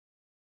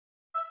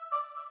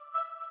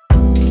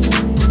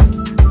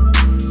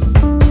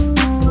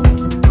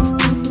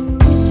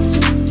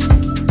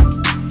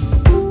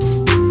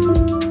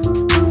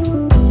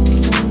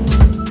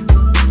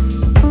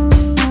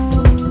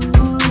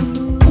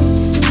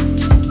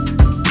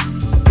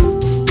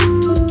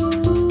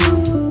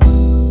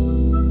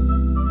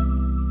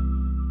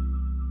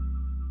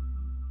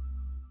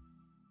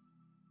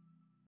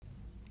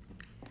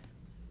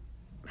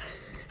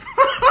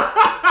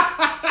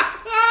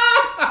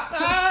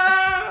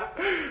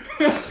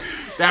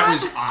That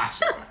was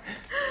awesome.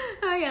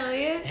 Hi,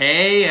 Elliot.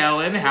 Hey,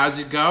 Ellen. How's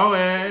it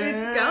going?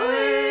 It's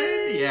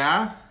going.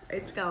 Yeah?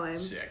 It's going.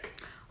 Sick.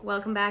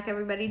 Welcome back,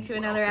 everybody, to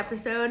another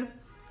episode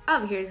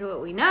of Here's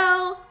What We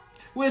Know.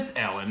 With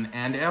Ellen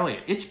and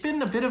Elliot. It's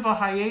been a bit of a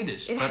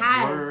hiatus, It but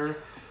has.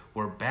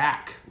 we're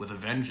back with a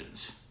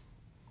vengeance.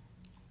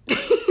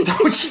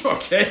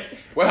 Okay.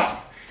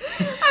 Well,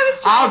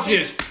 I'll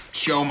just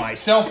show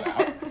myself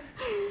out.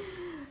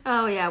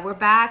 Oh, yeah, we're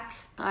back.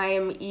 I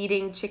am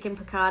eating chicken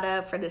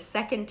piccata for the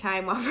second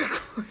time while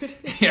recording.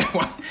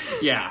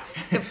 Yeah.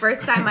 The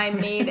first time I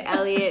made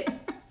Elliot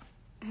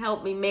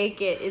help me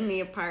make it in the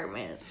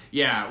apartment.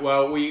 Yeah,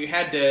 well, we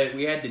had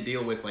to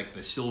deal with like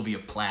the Sylvia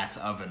Plath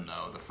oven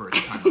though the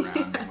first time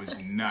around. It was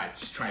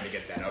nuts trying to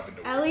get that oven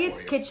to work. Elliot's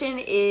for you. kitchen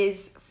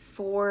is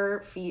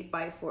 4 feet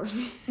by 4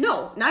 feet.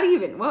 No, not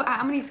even. Well,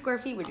 how many square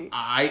feet would you?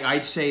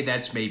 I'd say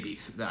that's maybe.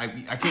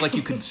 I feel like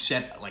you could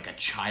set like a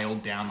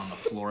child down on the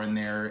floor in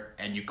there,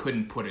 and you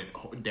couldn't put it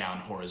down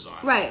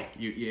horizontally.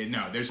 Right.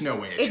 No, there's no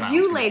way. If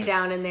you laid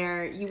down in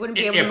there, you wouldn't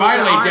be able to move If I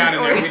your laid arms down in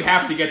or... there, we'd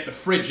have to get the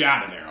fridge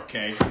out of there.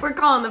 Okay. We're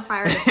calling the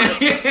fire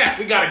department. Yeah,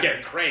 we gotta get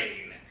a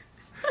crane.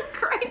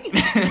 Crane.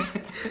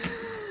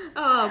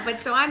 Oh, but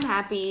so I'm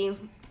happy,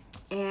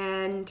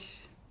 and...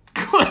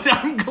 Good.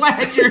 I'm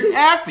glad you're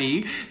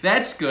happy.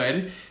 That's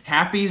good.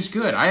 Happy's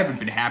good. I haven't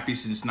been happy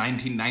since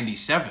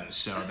 1997,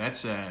 so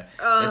that's a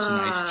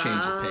nice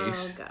change of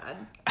pace. Oh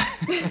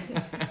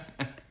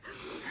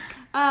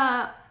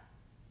God.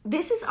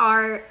 This is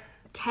our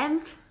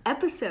 10th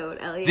episode,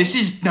 Elliot. This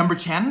is number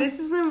 10? This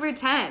is number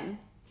 10.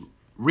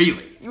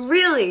 Really?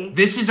 Really?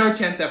 This is our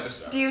 10th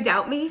episode. Do you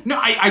doubt me? No,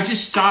 I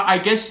just saw, I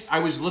guess I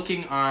was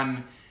looking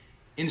on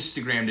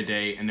Instagram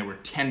today and there were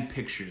 10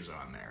 pictures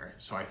on there.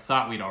 So I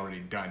thought we'd already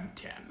done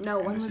 10. No,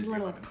 one this was is a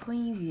little 11th.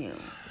 preview.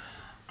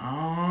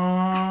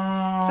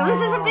 Oh. So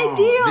this is a big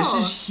deal. This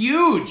is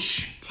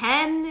huge.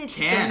 10, it's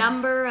 10. the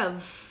number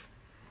of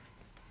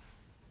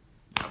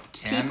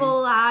 10?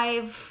 people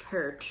I've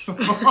hurt. You've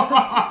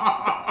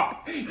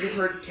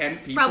heard 10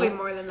 people? Probably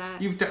more than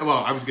that. You've done,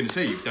 well, I was going to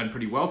say you've done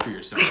pretty well for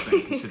yourself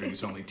then, considering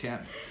it's only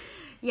 10.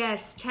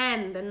 Yes,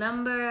 10, the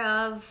number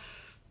of...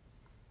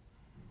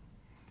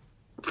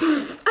 I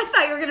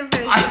thought you were going to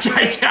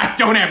finish. I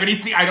don't have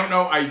anything. I don't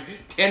know.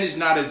 10 is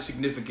not a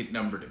significant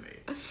number to me.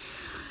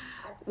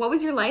 What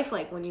was your life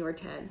like when you were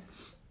 10?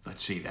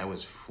 Let's see. That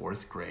was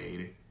 4th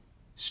grade.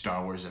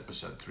 Star Wars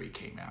Episode 3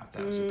 came out.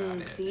 That was about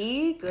it.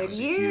 See? Good That was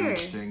year. a huge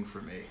thing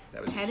for me.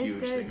 That was 10 a is huge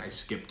good. thing. I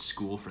skipped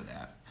school for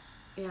that.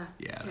 Yeah.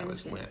 Yeah, 10 that is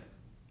was good. lit.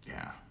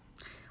 Yeah.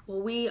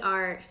 Well, we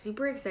are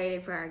super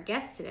excited for our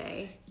guest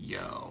today.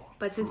 Yo.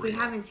 But since for we real.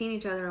 haven't seen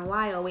each other in a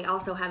while, we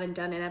also haven't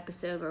done an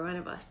episode where one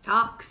of us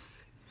talks.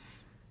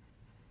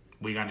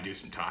 We got to do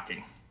some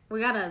talking.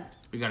 We gotta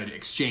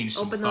exchange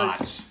some Open those-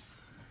 thoughts.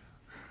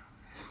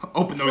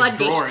 Open those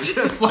Floodgates.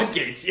 drawers.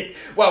 Floodgates. Yeah.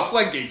 Well,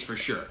 floodgates for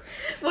sure.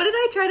 What did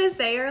I try to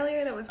say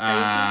earlier that was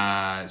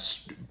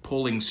crazy?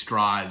 Pulling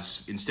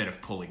straws instead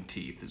of pulling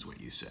teeth is what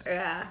you said.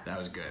 Yeah. That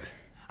was good.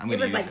 I'm It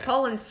gonna was use like that.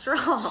 pulling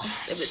straws.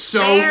 It was So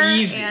fair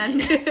easy.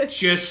 And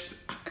Just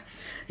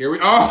here we.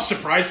 Oh,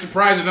 surprise,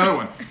 surprise! Another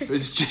one. It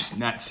was just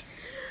nuts.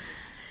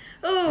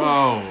 Ooh.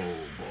 Oh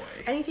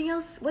boy. Anything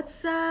else?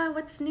 What's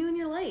new in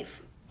your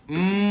life?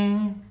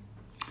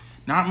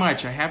 Not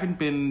much. I haven't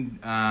been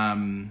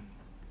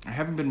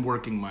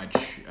working much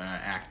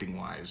acting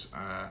wise.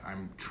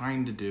 I'm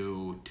trying to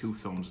do 2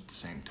 films at the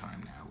same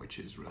time now, which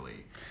is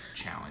really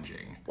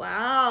challenging.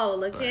 Wow,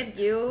 look at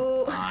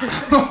you.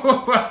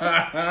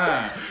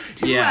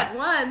 2 Yeah. at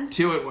once.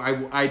 2.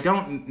 I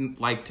don't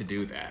like to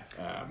do that,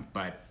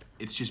 but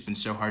it's just been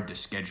so hard to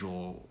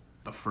schedule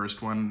the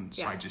first one,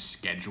 so Yeah. I just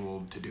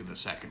scheduled to do the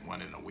second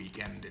one in a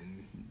weekend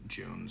in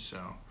June. So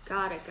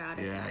Got it.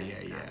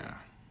 yeah.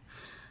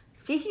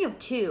 Speaking of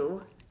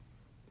 2,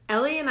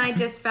 Ellie and I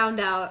just found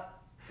out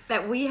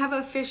that we have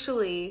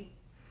officially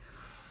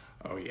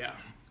Oh yeah.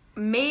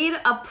 made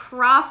a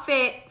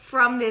profit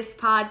from this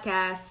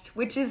podcast,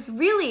 which is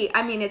really,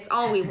 I mean, it's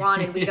all we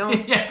wanted. We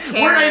don't Yeah,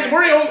 care.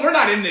 we're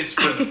not in this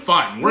for the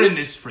fun. We're in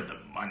this for the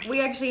money.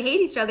 We actually hate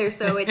each other,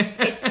 so it's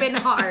been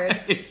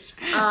hard. It's,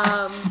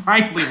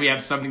 finally, we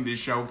have something to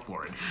show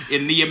for it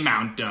in the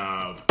amount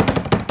of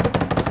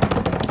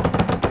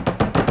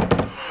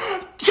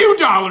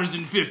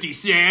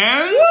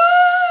 $2.50.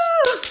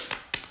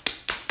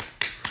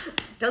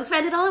 Don't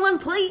spend it all in one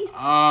place.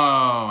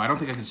 Oh, I don't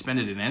think I can spend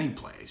it in any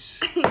place.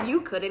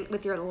 You couldn't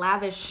with your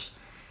lavish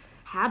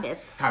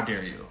habits. How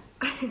dare you?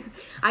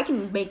 I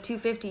can make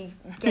 $2.50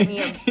 get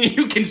me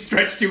You can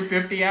stretch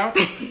 $2.50 out?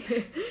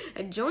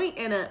 a joint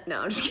and a...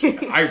 No, I'm just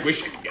kidding. I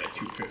wish I could get a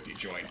 $2.50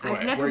 joint. Boy, I've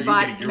where never are you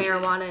bought getting your-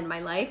 marijuana in my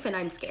life, and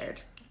I'm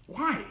scared.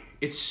 Why?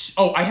 It's...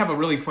 Oh, I have a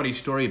really funny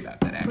story about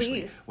that,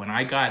 actually. Please. When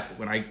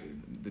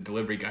the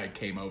delivery guy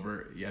came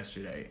over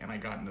yesterday, and I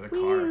got into the car.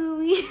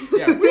 Woo.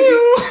 Yeah,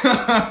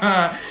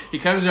 woo! He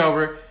comes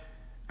over,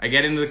 I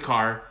get into the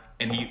car,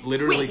 and he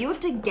literally... Wait, you have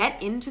to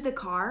get into the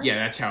car? Yeah,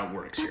 that's how it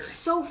works That's here.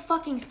 so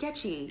fucking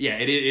sketchy. Yeah,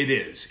 it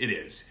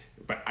is.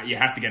 but you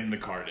have to get in the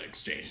car to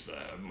exchange the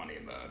money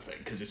in the thing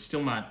because it's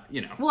still not,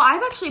 Well,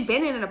 I've actually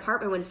been in an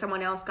apartment when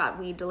someone else got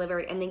weed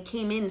delivered and they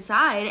came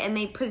inside and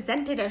they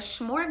presented a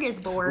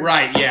smorgasbord.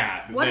 Right,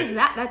 yeah. What is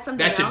that? That's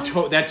something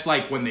else? That's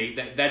like when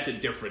that's a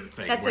different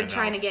thing. That's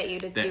trying to get you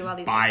to do all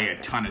these buy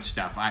a ton of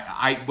stuff.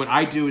 What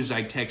I do is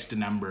I text a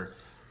number,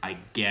 I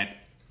get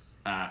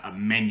a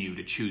menu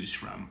to choose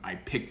from. I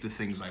pick the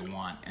things I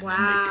want, and then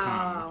they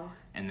come,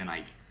 and then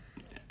I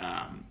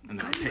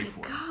pay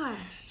for it.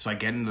 So I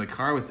get into the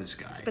car with this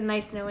guy. It's been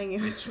nice knowing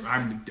you.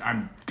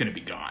 I'm gonna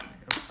be gone.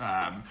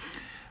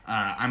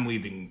 I'm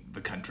leaving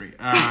the country.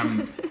 But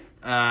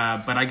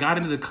I got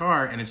into the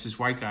car, and it's this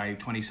white guy,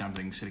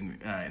 20-something, sitting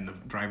in the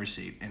driver's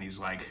seat, and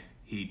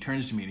he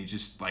turns to me, and he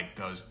just like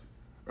goes,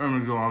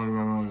 and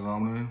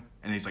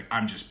he's like,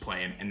 I'm just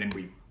playing, and then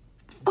we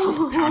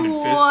pounded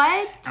fists.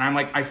 What? And I'm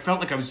like, I felt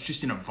like I was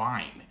just in a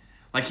Vine.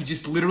 Like he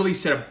just literally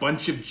said a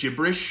bunch of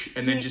gibberish,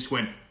 and then just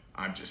went,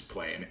 I'm just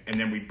playing. And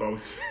then we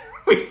both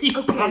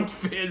pumped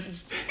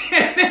fists.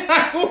 And then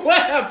I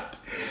left.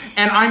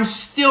 And I'm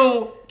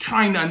still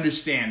trying to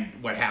understand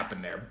what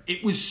happened there.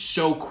 It was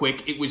so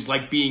quick. It was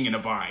like being in a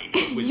Vine.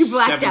 It was You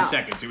blacked 7 out.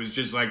 seconds. It was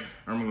just like,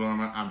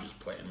 I'm just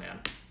playing, man.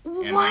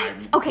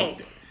 What? Okay.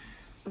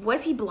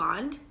 Was he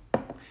blonde?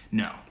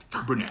 No.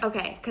 Brunette.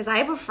 Okay, because I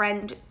have a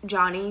friend,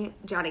 Johnny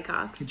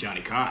Cox.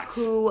 Johnny Cox.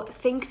 Who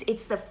thinks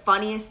it's the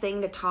funniest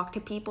thing to talk to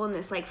people in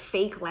this like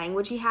fake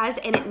language he has,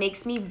 and it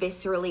makes me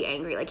viscerally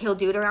angry. Like he'll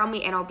do it around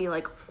me, and I'll be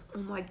like, "Oh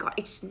my god,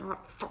 it's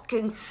not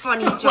fucking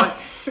funny, John."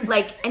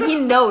 And he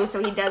knows,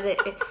 so he does it.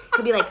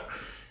 He'll be like,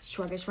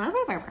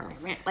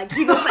 like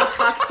he just like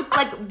talks to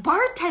like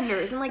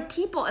bartenders and like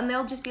people, and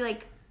they'll just be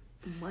like,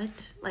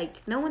 what?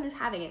 Like, no one is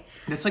having it.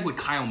 That's like what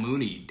Kyle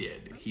Mooney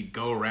did. He'd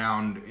go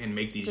around and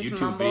make these Just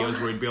YouTube mumble.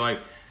 videos where he'd be like,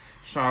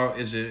 so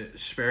is it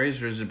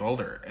Sperry's or is it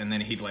Boulder? And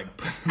then he'd like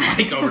put the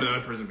mic over to the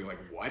other person and be like,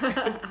 what?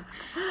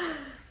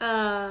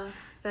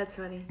 That's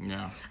funny.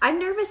 Yeah. I'm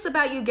nervous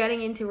about you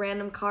getting into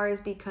random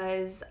cars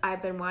because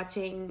I've been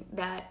watching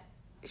that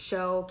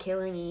show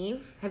Killing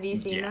Eve. Have you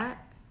seen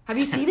that? Have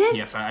you seen it?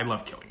 Yes, I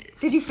love Killing Eve.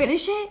 Did you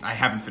finish it? I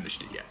haven't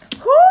finished it yet.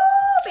 Woo,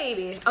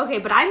 baby. Okay,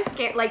 but I'm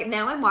scared. Like,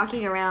 now I'm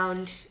walking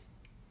around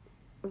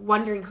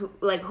wondering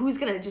who's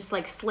gonna just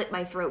like slit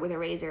my throat with a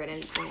razor at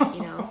any point,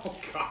 you know? Oh,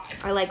 God.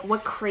 Or like,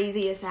 what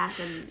crazy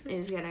assassin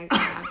is gonna come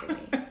after me?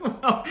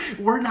 Well,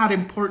 we're not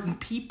important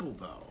people,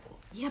 though.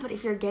 Yeah, but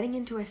if you're getting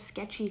into a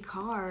sketchy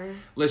car...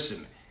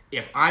 Listen,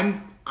 if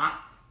I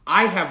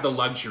have the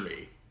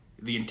luxury,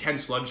 the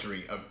intense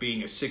luxury of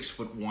being a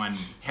 6'1"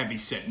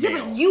 heavy-set male.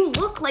 Yeah, but you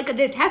look like a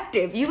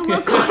detective. You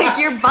look like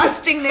you're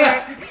busting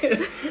their...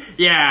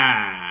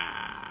 Yeah.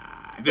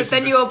 But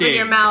then you open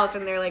your mouth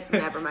and they're like,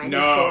 never mind.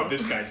 No,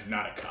 this guy's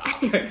not a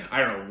cop. I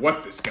don't know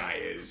what this guy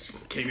is.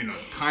 Came in on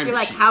a time You're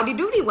like, machine. howdy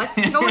doody, what's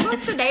going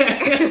on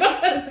today?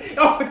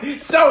 Oh,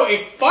 so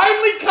it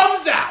finally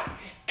comes out.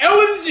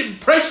 Ellen's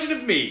impression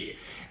of me.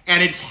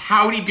 And it's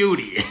howdy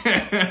doody.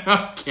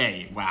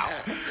 Okay, wow.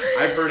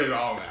 I've heard it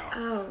all now.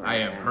 Oh, I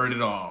have heard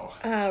it all.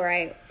 All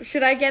right.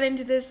 Should I get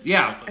into this?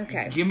 Yeah.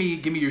 Okay. Give me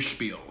your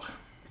spiel.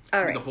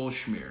 All right. The whole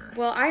schmear.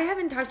 Well, I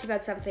haven't talked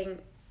about something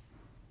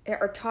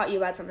or taught you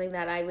about something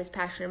that I was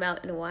passionate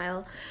about in a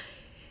while.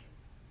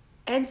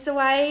 And so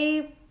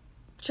I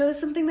chose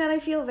something that I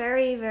feel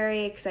very,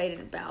 very excited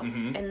about.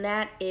 Mm-hmm. And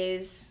that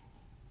is,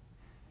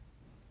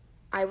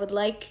 I would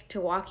like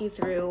to walk you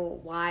through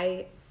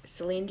why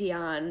Celine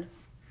Dion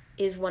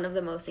is one of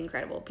the most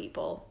incredible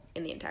people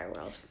in the entire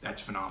world.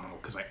 That's phenomenal,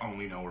 because I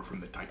only know her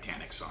from the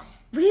Titanic song.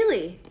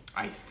 Really?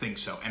 I think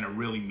so, and a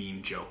really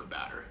mean joke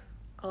about her.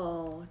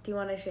 Oh, do you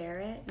want to share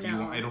it?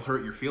 It'll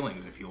hurt your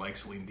feelings if you like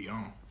Celine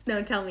Dion.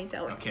 No, tell me.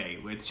 Okay,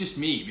 it's just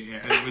me.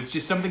 It was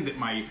just something that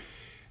my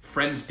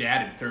friend's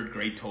dad in 3rd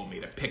grade told me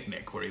at a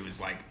picnic, where he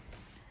was like,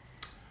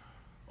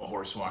 a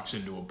horse walks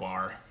into a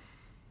bar,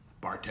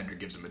 bartender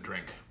gives him a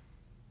drink.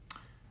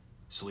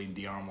 Celine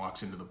Dion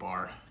walks into the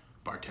bar,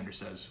 bartender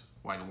says,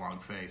 why the long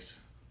face?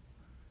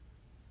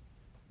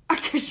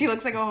 Because she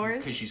looks like a horse?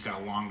 Because she's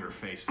got a longer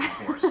face than a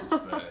horse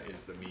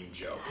is the meme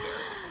joke there.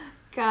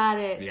 Got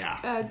it.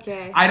 Yeah.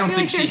 Okay. I don't feel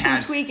think like she there's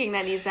has some tweaking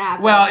that needs to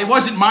happen. Well, it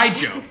wasn't my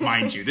joke,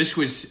 mind you. This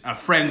was a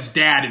friend's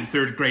dad in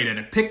 3rd grade at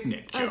a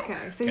picnic joke.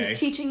 Okay, so he's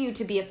teaching you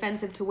to be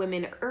offensive to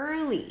women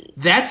early.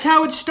 That's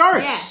how it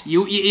starts. Yes.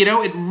 You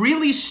know, it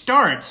really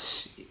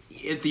starts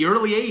at the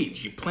early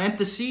age. You plant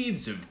the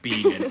seeds of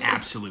being an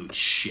absolute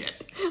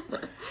shit.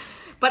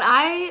 But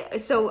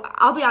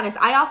I'll be honest,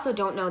 I also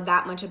don't know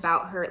that much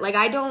about her. Like,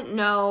 I don't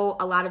know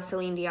a lot of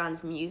Celine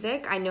Dion's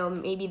music. I know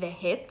maybe the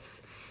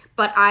hits.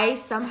 But I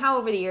somehow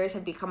over the years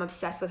have become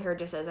obsessed with her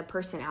just as a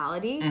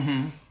personality,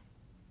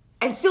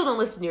 and still don't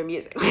listen to her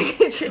music.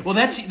 Well,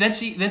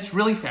 that's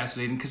really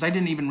fascinating, because I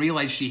didn't even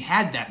realize she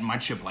had that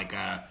much of like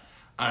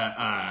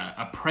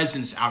a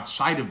presence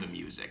outside of the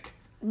music.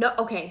 No,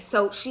 okay,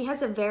 so she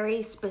has a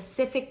very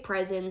specific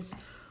presence,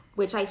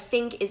 which I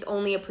think is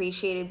only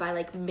appreciated by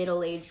like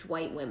middle-aged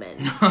white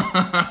women.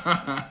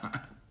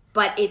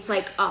 But it's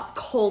like a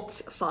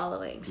cult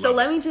following. So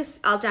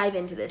I'll dive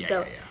into this.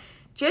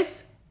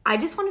 Just I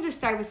just wanted to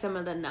start with some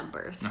of the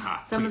numbers.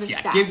 Some of the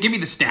stats. Give me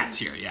the stats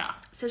here, yeah.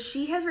 So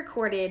she has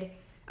recorded...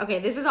 Okay,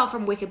 this is all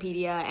from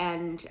Wikipedia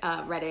and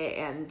Reddit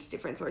and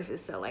different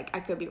sources, so, like, I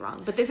could be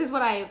wrong. But this is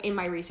what in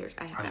my research,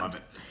 I found. I love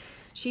it.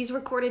 She's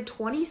recorded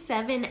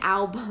 27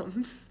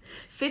 albums,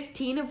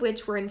 15 of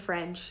which were in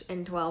French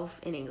and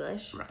 12 in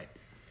English. Right.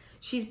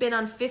 She's been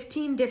on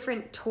 15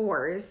 different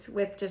tours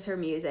with just her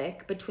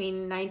music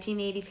between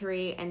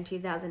 1983 and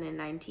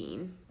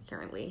 2019,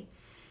 currently.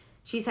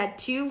 She's had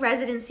 2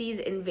 residencies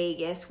in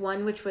Vegas,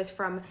 one which was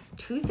from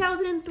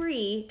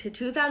 2003 to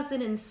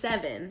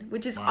 2007,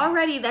 which is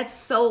already, that's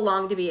so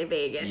long to be in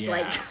Vegas. Yeah,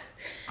 like,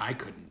 I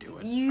couldn't do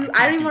it.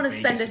 I don't even want to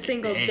spend a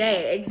single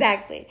day.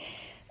 Exactly.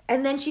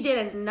 And then she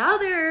did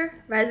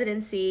another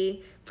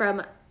residency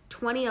from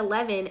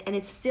 2011, and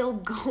it's still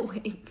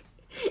going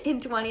in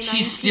 2019.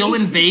 She's still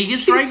in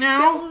Vegas right now?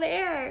 She's still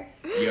there.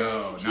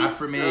 Yo, not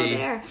for me.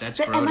 That's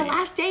grody. And the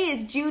last day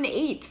is June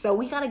 8th, so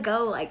we gotta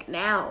go, like,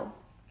 now.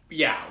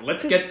 Yeah,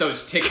 let's get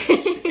those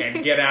tickets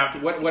and get out.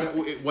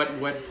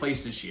 What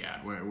place is she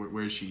at?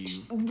 Where is she?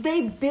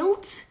 They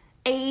built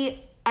a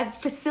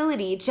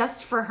facility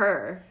just for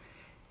her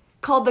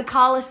called the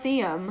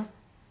Coliseum.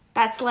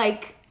 That's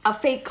like a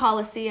fake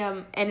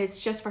Coliseum, and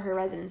it's just for her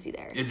residency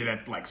there. Is it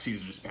at like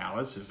Caesar's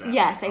Palace? Is that?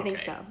 Yes, I think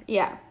so.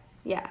 Yeah.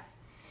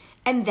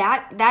 And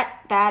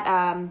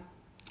that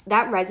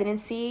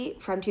residency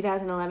from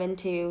 2011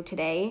 to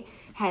today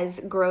has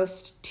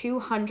grossed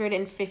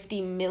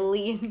 $250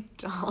 million.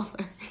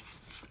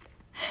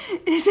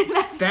 Isn't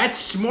that?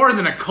 That's more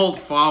than a cult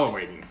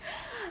following.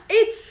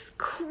 It's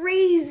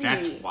crazy.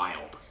 That's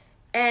wild.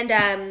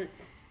 And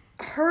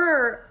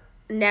her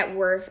net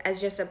worth as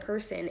just a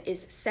person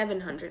is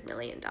 $700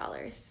 million.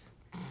 That's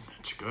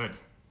good.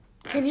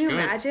 Can you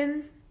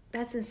imagine?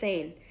 That's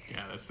insane.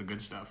 Yeah, that's the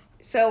good stuff.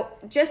 So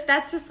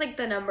that's just like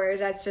the numbers.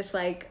 That's just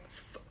like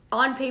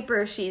on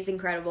paper, she's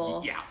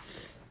incredible. Yeah.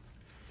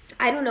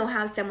 I don't know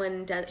how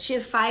someone does. She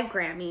has 5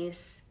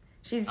 Grammys.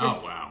 She's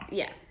just. Oh wow.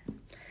 Yeah.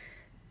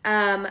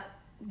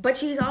 But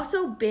she's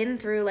also been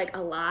through like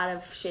a lot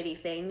of shitty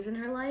things in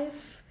her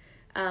life.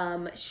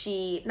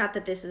 Not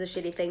that this is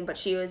a shitty thing, but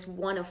she was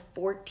one of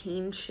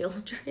 14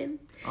 children.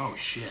 Oh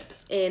shit.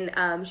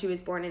 She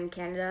was born in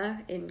Canada,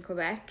 in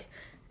Quebec,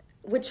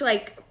 which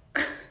like,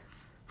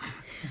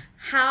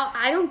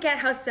 I don't get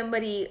how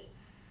somebody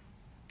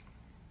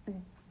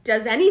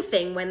does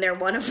anything when they're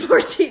one of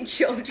 14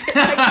 children.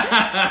 Like,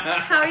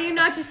 how are you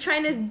not just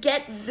trying to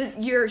get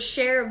your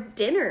share of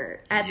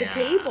dinner at the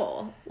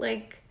table?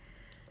 Like,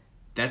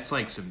 that's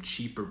like some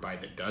cheaper by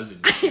the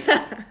dozen.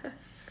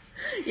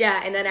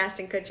 Yeah, and then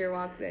Ashton Kutcher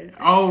walks in.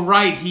 Oh,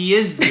 right. He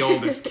is the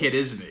oldest kid,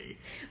 isn't he?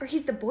 Or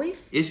he's the boyfriend.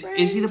 Is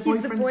he the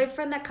boyfriend? He's the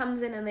boyfriend that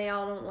comes in and they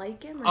all don't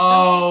like him.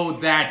 Oh,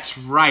 that's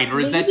right. Or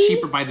is that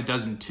cheaper by the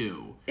dozen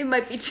too? It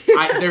might be too.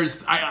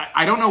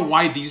 I don't know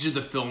why these are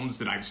the films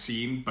that I've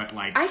seen, but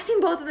like I've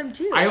seen both of them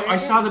too. I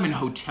saw them in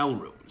hotel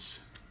rooms.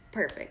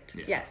 Perfect.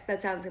 Yeah. Yes,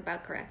 that sounds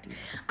about correct.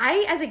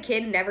 I, as a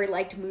kid, never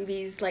liked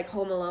movies like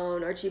Home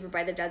Alone or Cheaper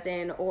by the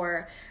Dozen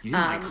or... You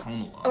didn't like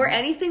Home Alone? Or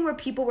anything where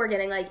people were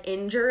getting, like,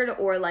 injured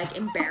or, like,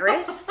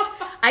 embarrassed.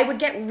 I would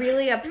get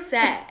really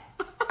upset.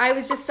 I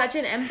was just such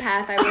an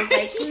empath. I was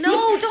like,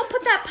 no, don't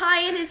put that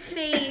pie in his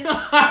face.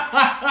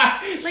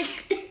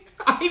 Like...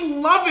 I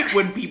love it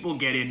when people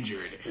get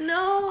injured.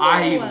 No.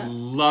 I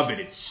love it.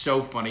 It's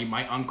so funny.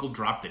 My uncle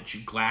dropped a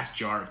glass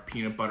jar of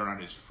peanut butter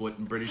on his foot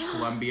in British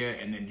Columbia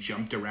and then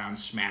jumped around,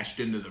 smashed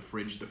into the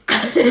fridge. The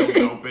fridge spilled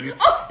open,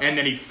 and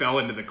then he fell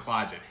into the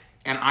closet.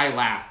 And I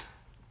laughed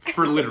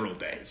for literal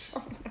days.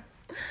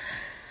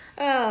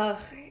 Oh.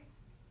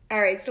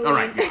 All right, Celine. All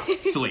right, now,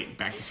 Celine.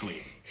 Back to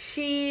Celine.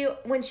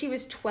 When she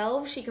was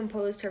 12, she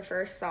composed her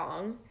first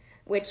song,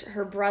 which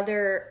her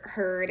brother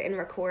heard and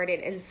recorded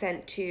and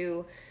sent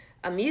to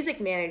a music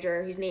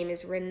manager whose name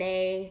is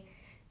Renee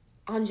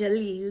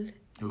Angelil.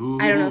 Ooh.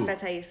 I don't know if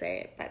that's how you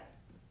say it, but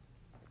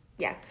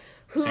yeah.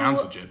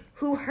 Sounds legit.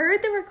 Who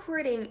heard the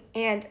recording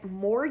and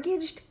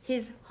mortgaged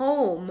his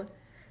home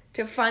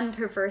to fund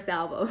her first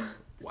album.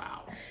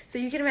 Wow. So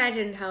you can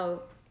imagine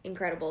how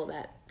incredible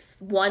that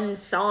one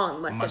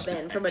song must have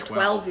been from a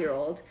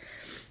 12-year-old.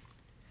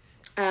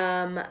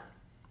 Then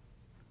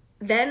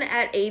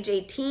at age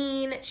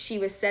 18, she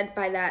was sent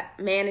by that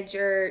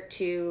manager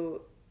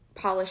to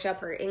polish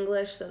up her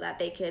English so that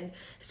they could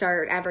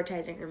start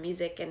advertising her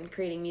music and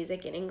creating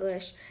music in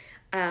English.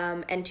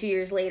 And 2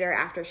 years later,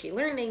 after she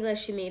learned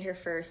English, she made her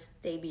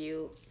first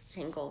debut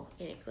single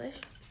in English.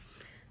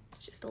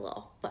 It's just a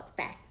little fun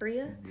fact for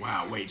you.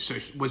 Wow, wait, so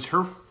was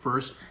her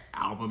first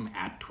album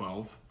at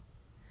 12?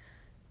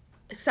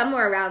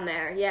 Somewhere around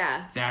there,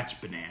 yeah. That's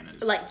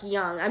bananas. Like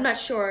young. I'm not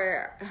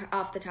sure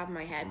off the top of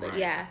my head, but right.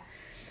 Yeah.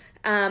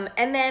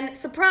 And then,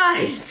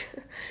 surprise,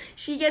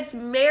 she gets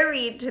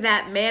married to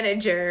that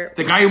manager.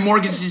 The guy who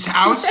mortgaged his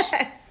house?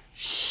 Yes.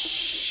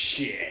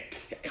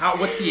 Shit.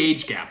 What's the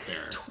age gap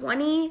there?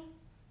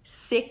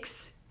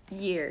 26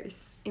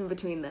 years in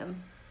between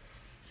them.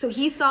 So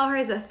he saw her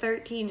as a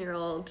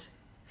 13-year-old.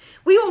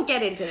 We won't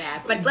get into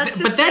that, but let's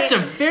just But that's a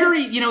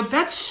very,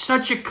 that's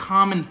such a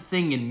common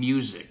thing in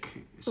music.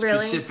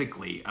 Really?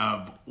 specifically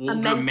of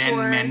older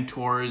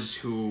mentors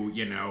who,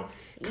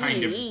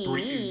 kind of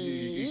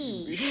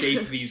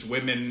shape these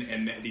women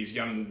and these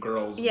young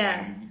girls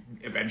and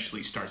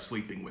eventually start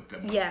sleeping with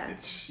them.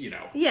 It's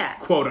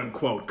quote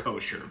unquote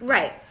kosher.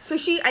 Right. So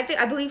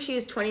I believe she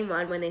was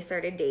 21 when they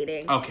started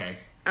dating. Okay.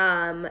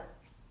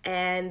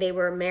 And they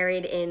were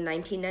married in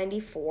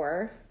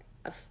 1994.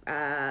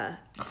 A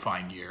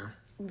fine year.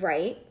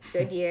 Right.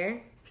 Good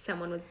year.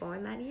 Someone was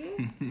born that year.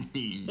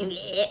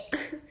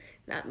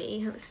 Not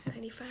me. I was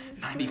 95.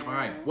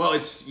 95. Well,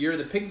 it's Year of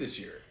the Pig this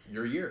year.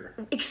 Your year.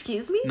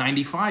 Excuse me?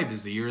 95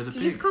 is the Year of the Pig.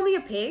 Did you just call me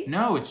a pig?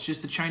 No, it's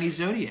just the Chinese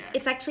zodiac.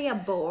 It's actually a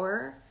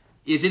boar.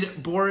 Is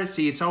it boar?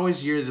 See, it's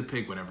always Year of the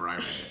Pig whenever I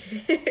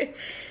read it.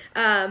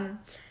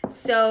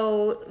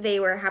 So they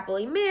were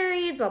happily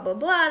married, blah, blah,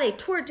 blah. They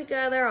toured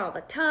together all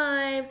the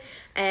time.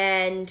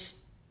 And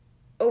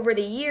over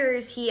the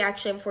years, he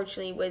actually,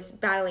 unfortunately, was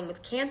battling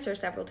with cancer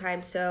several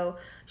times. So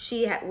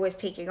she was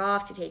taking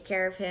off to take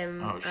care of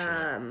him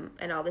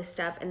and all this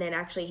stuff. And then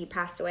actually he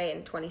passed away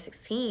in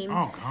 2016.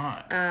 Oh,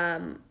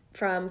 God.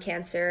 From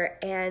cancer.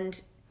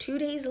 And 2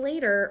 days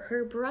later,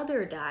 her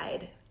brother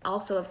died,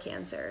 also of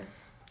cancer.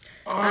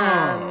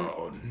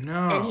 Oh,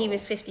 no. And he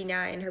was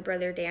 59, her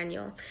brother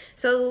Daniel.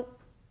 So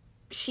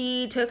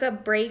she took a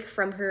break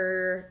from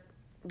her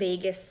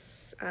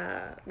Vegas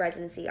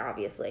residency,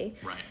 obviously.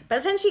 Right.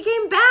 But then she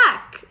came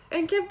back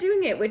and kept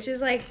doing it, which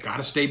is like...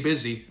 Gotta stay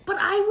busy. But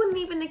I wouldn't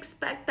even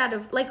expect that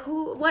of... Like,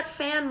 what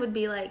fan would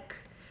be like,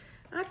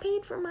 I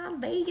paid for my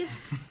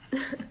Vegas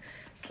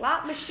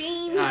slot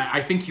machine?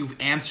 I think you've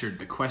answered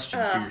the question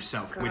for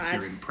yourself with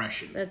your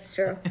impression. That's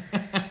true.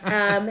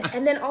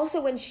 And then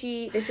also when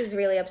this is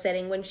really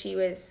upsetting, when she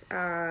was...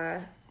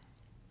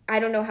 I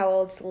don't know how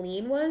old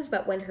Celine was,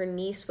 but when her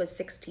niece was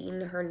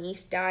 16, her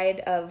niece died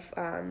of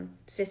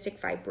cystic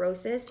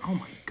fibrosis. Oh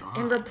my God.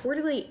 And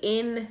reportedly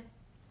in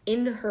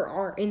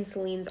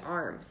Celine's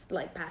arms,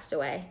 like, passed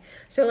away.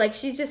 So, like,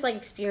 she's just, like,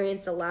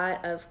 experienced a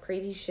lot of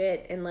crazy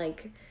shit. And,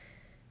 like,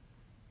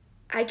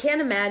 I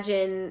can't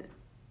imagine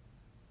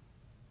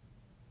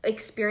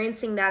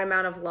experiencing that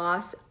amount of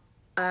loss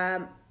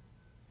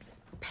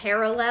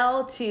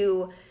parallel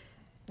to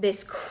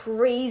this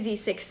crazy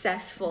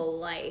successful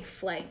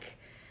life. Like,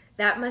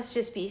 that must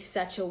just be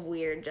such a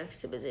weird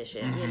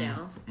juxtaposition, you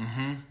know?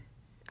 Mm-hmm.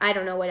 I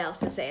don't know what else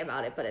to say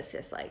about it, but it's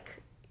just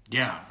like...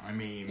 Yeah, I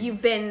mean...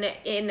 You've been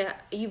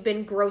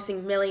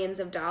grossing millions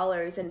of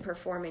dollars and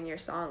performing your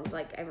songs,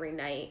 like, every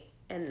night,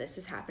 and this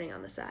is happening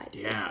on the side.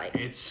 Yeah,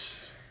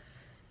 it's...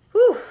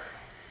 Whew,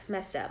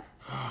 messed up.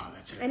 Oh,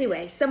 that's it.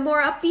 Anyway, some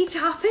more upbeat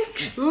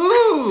topics.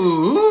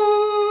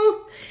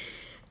 Ooh!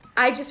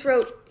 I just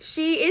wrote,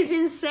 she is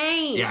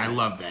insane. Yeah, I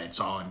love that. It's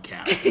all in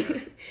caps.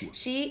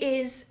 She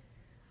is...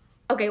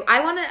 Okay,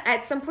 I want to...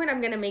 At some point,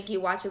 I'm going to make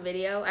you watch a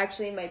video.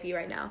 Actually, it might be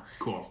right now.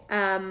 Cool.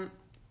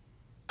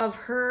 Of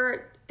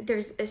her...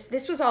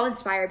 This was all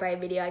inspired by a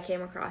video I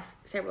came across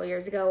several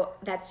years ago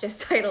that's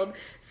just titled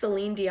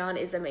Celine Dion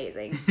is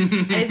Amazing.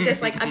 And it's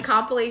just like a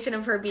compilation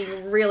of her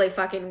being really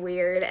fucking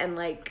weird and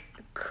like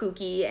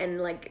kooky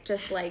and like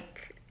just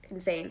like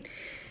insane.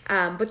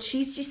 But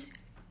she's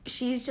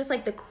just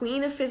like the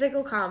queen of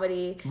physical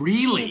comedy.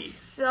 Really? She's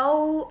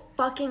so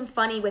fucking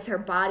funny with her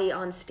body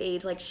on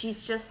stage. Like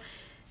she's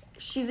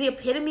the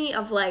epitome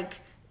of like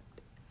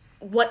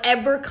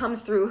whatever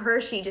comes through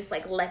her, she just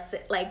like lets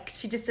it, like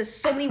she just does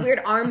so many weird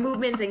arm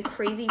movements and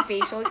crazy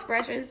facial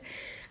expressions.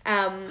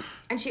 And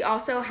she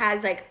also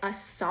has like a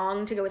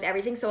song to go with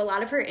everything. So a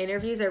lot of her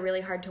interviews are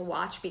really hard to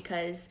watch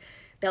because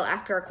they'll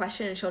ask her a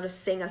question and she'll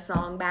just sing a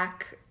song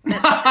back.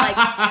 That, like,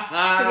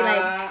 she'll be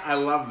like, I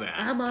love that.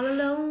 I'm all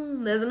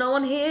alone. There's no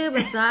one here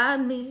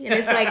beside me. And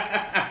it's like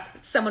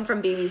someone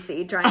from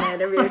BBC trying to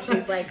interview.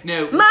 She's like,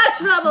 no. My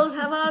troubles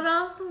have all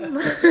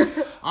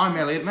gone. I'm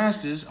Elliot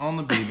Masters on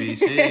the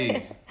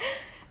BBC.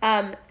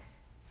 And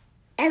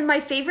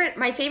my favorite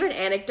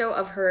anecdote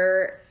of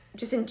her,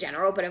 just in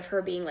general, but of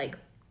her being like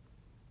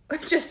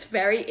just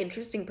very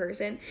interesting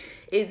person,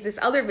 is this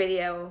other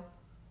video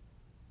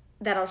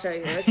that I'll show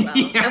you as well.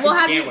 Yeah,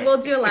 and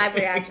we'll do a live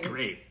reaction.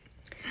 Great.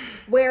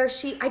 Where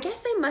I guess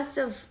there must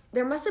have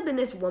been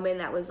this woman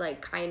that was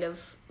like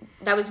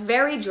that was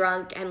very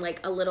drunk and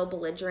like a little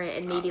belligerent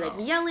and maybe like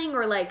yelling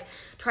or like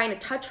trying to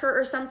touch her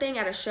or something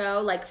at a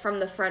show, like from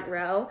the front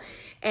row.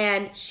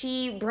 And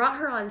she brought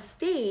her on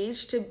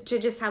stage to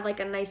just have like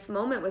a nice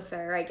moment with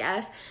her, I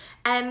guess.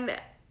 And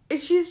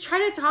she's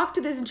trying to talk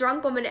to this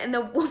drunk woman and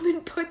the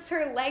woman puts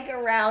her leg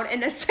around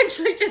and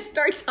essentially just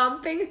starts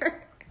humping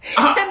her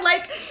and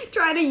like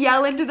trying to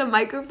yell into the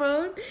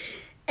microphone.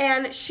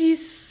 And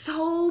she's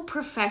so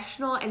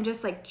professional and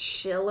just like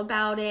chill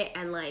about it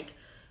and like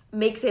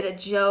makes it a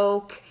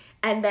joke.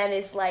 And then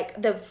is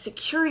like, the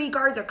security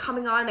guards are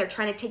coming on. They're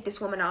trying to take this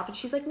woman off. And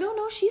she's like,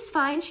 no, she's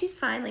fine. She's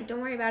fine. Like,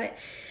 don't worry about it.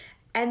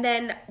 And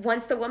then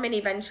once the woman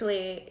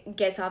eventually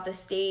gets off the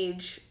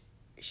stage,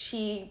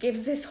 she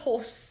gives this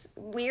whole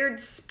weird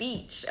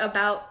speech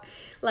about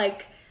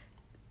like,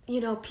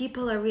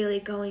 people are really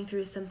going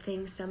through some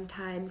things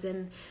sometimes,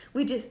 and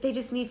they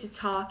just need to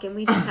talk, and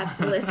we just have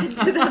to listen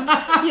to them.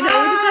 We just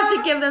have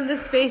to give them the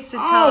space to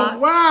talk. Oh,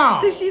 wow.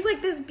 So she's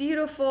like this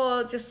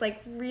beautiful, just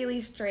like really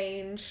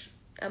strange,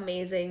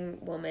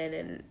 amazing woman,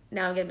 and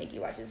now I'm going to make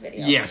you watch this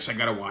video. Yes, I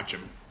got to watch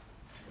him.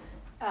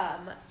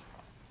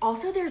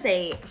 Also, there's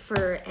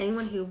for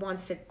anyone who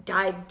wants to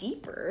dive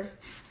deeper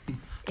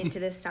into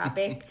this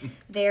topic,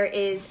 there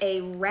is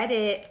a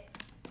Reddit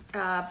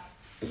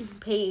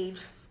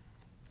page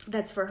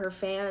that's for her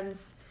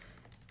fans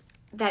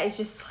that is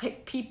just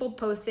like people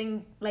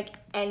posting like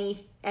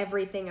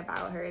everything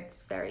about her.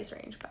 It's very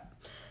strange, but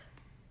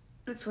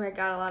that's where I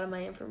got a lot of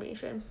my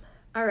information.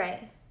 All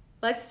right,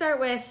 let's start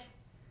with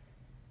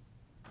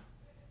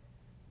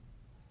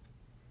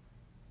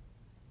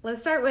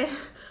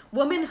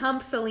woman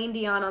humps Celine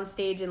Dion on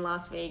stage in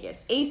Las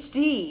Vegas.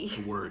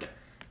 HD. Word.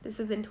 This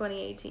was in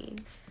 2018.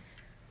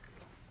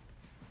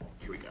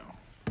 Here we go.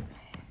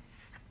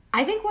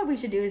 I think what we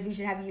should do is we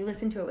should have you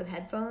listen to it with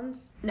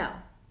headphones. No.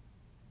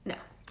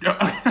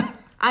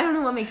 I I don't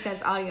know what makes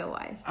sense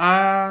audio-wise.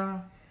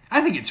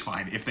 think it's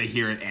fine if they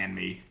hear it and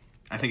me.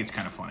 I think it's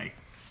kind of funny.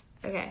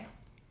 Okay.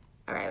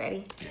 All right,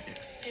 ready?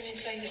 Let me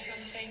tell you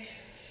something.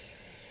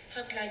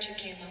 I'm glad you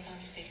came up on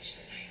stage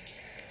tonight.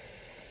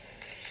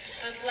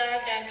 I'm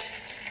glad that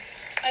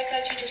I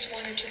thought you just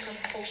wanted to come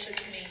closer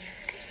to me.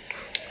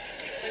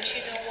 But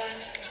you know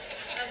what?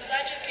 I'm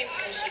glad you came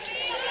closer to me.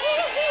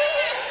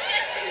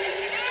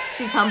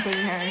 She's humping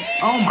her.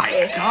 Oh my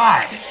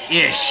God.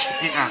 Ish.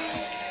 Yeah.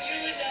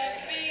 You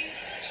love me.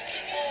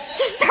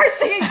 She starts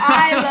singing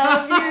I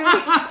love you.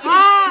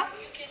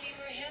 You can leave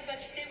her hand,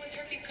 but stay with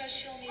her because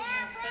she'll need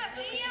help. But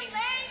look at me.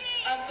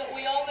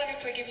 We all gonna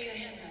pray. Give me your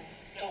hand now.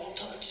 Don't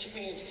touch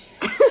me.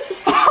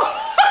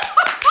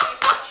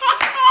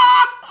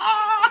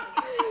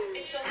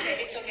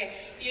 It's okay.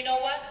 You know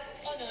what?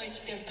 Oh no,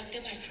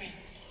 they're my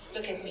friends.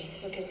 Look at me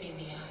in the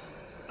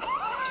eyes. Do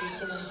you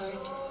see my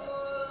heart?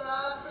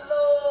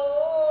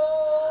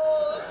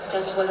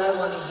 That's what I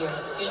want to hear.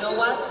 You know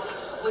what?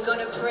 We're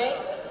gonna pray.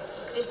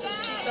 This is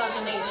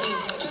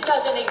 2018.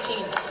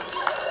 2018.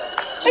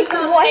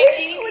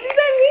 2018. What does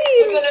that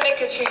mean? We're gonna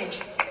make a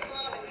change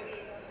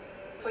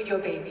for your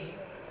baby.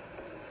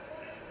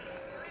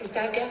 Is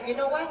that good? You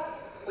know what?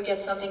 We got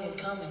something in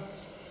common.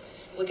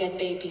 We got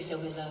babies that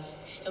we love,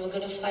 and we're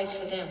gonna fight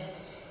for them.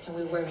 And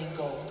we're wearing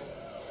gold.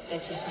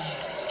 That's a sign.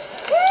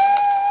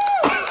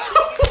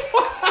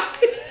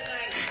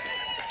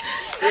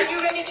 Are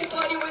you ready to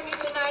party with me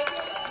tonight?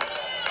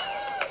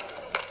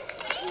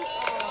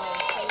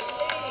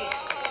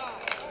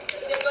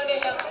 So they're gonna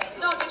help.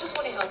 No, they just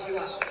want to help you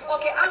out.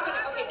 Okay,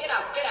 get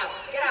out.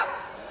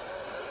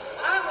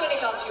 I'm gonna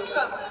help you.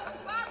 Come.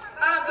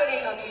 I'm gonna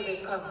help you,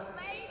 babe. Come.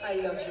 I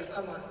love you.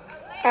 Come on.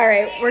 All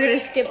right, we're gonna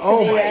skip to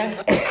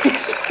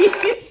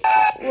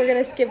we're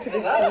gonna skip to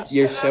the speech.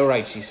 You're so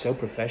right. She's so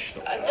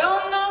professional. I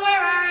don't know where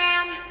I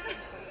am,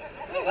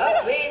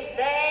 but please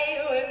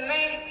stay with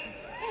me.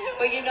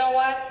 But you know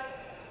what?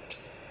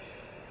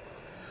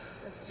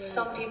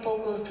 Some people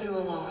go through a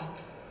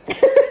lot.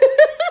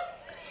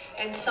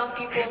 And some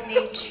people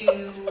need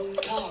to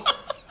talk.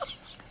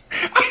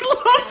 I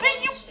love that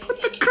you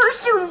put the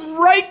cursor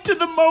right to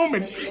the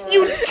moment.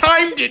 You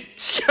timed it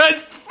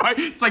just fine.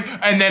 It's like,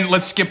 and then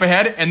let's skip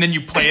ahead, and then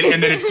you play it,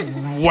 and then it's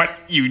what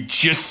you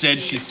just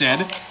said she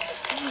said.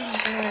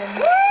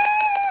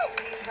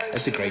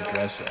 That's a great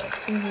dress,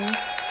 though. Mm-hmm.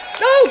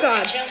 Oh,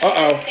 God.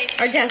 Uh-oh.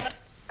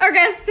 Our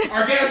guest.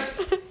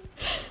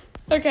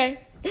 Okay.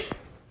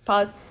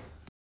 Pause.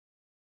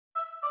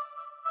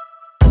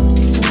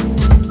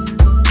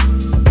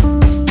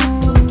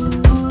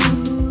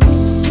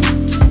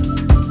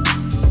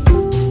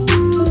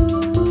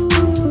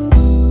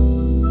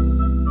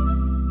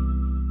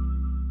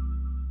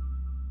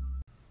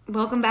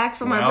 Welcome back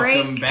from our break.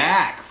 Welcome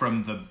back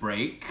from the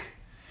break.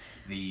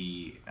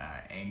 The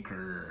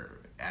Anchor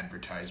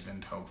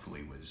advertisement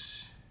hopefully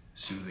was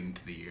soothing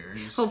to the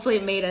ears. Hopefully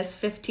it made us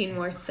 15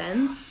 more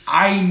cents.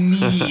 I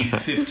need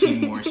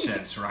 15 more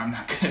cents, or I'm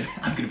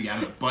gonna be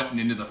out of the butt and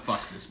into the fuck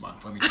this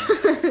month. Let me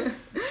tell you.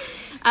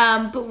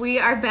 But we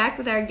are back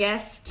with our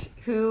guest,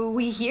 who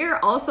we hear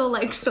also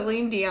likes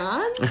Celine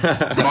Dion.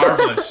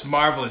 Marvelous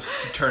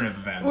turn of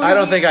events. I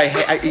don't think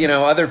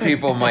other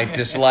people might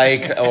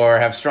dislike or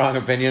have strong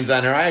opinions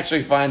on her. I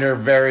actually find her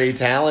very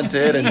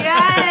talented. And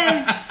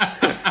Yes.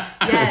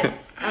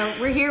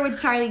 We're here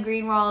with Charlie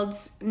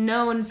Greenwald's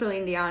known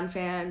Celine Dion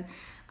fan.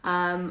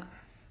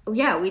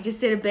 Yeah, we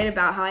just did a bit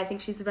about how I think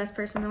she's the best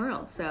person in the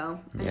world, so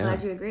I'm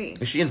glad you agree.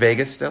 Is she in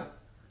Vegas still?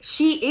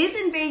 She is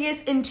in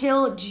Vegas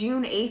until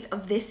June 8th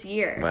of this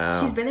year. Wow.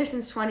 She's been there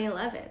since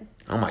 2011.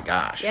 Oh my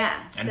gosh. Yeah.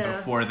 And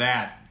before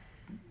that,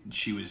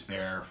 she was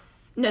there.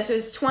 No, so it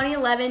was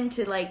 2011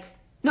 to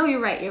no, you're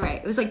right.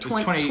 It was like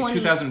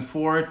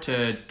 2004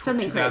 to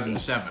something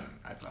 2007, crazy.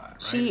 I thought,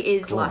 right? She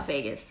is Las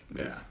Vegas.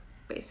 Yeah. Is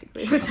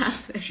basically what's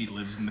happening. She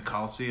lives in the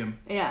Coliseum.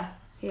 Yeah.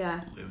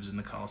 Lives in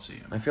the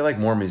Coliseum. I feel like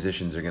more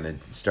musicians are going to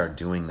start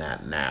doing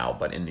that now,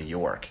 but in New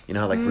York. You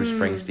know how Bruce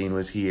Springsteen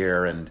was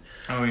here, and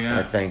oh yeah,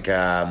 I think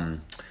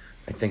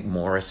I think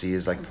Morrissey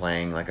is like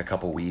playing like a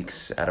couple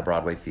weeks at a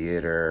Broadway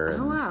theater.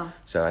 And wow.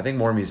 So I think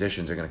more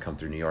musicians are going to come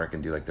through New York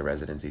and do like the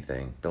residency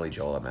thing. Billy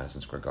Joel at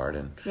Madison Square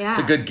Garden. Yeah. It's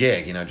a good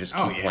gig, you know, just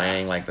keep yeah.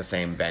 playing like the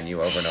same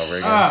venue over and over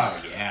again.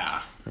 Oh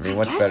yeah. I mean,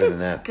 what's I guess better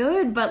than it's that?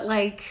 good, but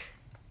like,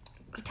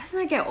 doesn't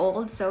it get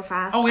old so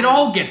fast? Oh, it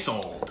all gets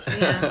old.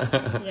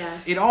 Yeah.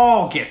 It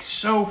all gets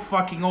so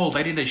fucking old.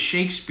 I did a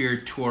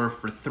Shakespeare tour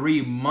for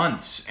 3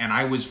 months, and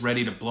I was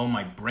ready to blow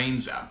my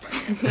brains out by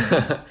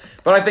the end.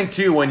 But I think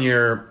too, when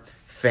you're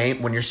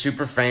when you're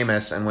super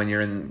famous and when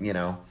you're in, you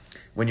know,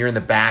 when you're in the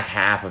back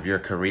half of your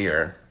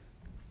career,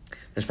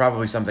 there's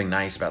probably something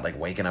nice about like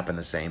waking up in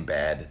the same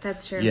bed.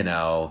 That's true. You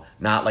know,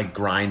 not like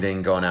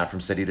grinding, going out from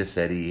city to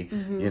city.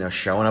 You know,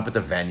 showing up at the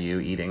venue,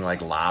 eating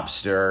like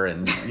lobster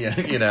and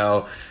you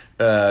know.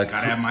 Gotta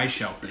have my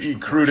shellfish.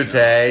 before the show.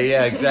 Crudité,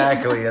 yeah,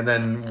 exactly, and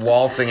then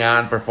waltzing out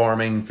and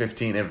performing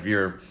 15 of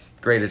your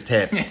greatest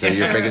hits to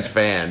your biggest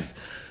fans.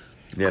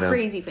 You know,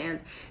 Crazy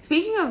fans.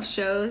 Speaking of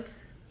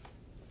shows,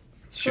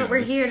 that's what we're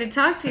Shows. here to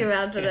talk to you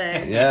about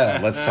today. yeah.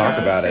 Let's talk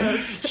about it.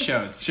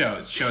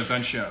 Shows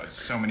on shows.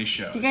 So many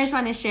shows. Do you guys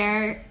want to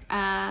share,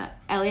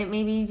 Elliot,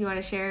 maybe? Do you want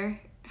to share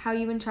how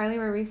you and Charlie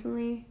were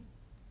recently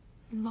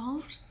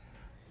involved?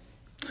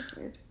 That's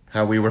weird.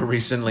 How we were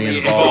recently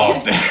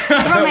involved.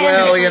 Romantically.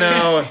 Well, you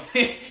know,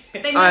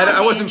 They know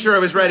I wasn't names. sure I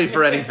was ready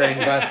for anything,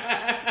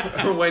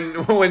 but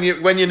when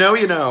you know,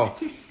 you know.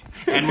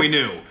 And we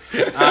knew.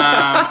 Here's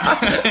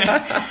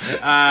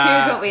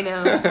what we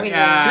know. We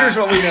know. Here's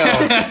what we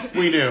know.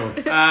 We knew.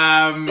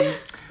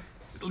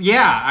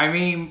 Yeah, I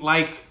mean,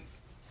 like,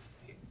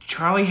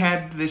 Charlie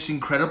had this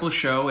incredible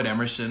show at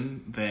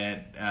Emerson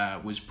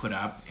that was put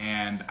up,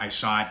 and I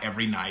saw it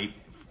every night,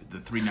 the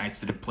 3 nights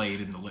that it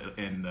played in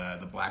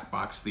the Black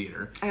Box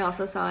Theater. I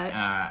also saw it.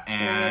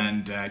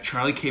 And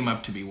Charlie came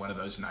up to me one of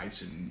those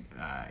nights, and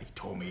he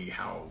told me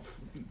how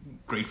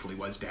grateful he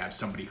was to have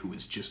somebody who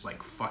was just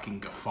like fucking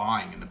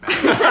guffawing in the back.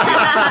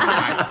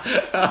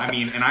 I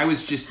mean, and I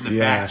was just in the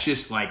back,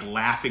 just like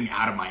laughing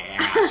out of my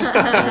ass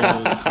the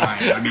whole time.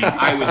 I mean,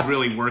 I was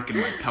really working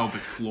my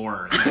pelvic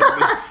floor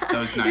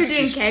those nights. You're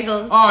doing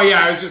kegels. Oh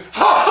yeah, I was just,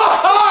 ha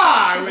ha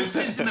ha! I was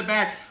just in the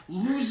back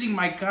losing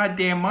my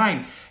goddamn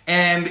mind.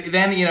 And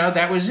then, you know,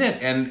 that was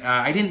it. And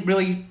I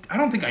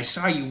don't think I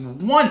saw you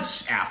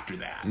once after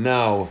that.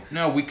 No.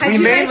 No, we Had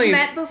you mainly-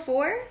 guys met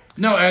before?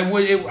 No,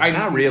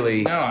 Not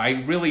really. No,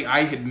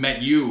 I had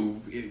met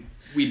you.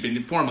 We'd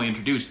been formally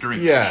introduced during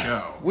the Yeah.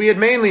 show. We had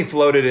mainly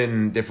floated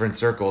in different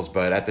circles,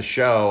 but at the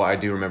show, I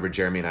do remember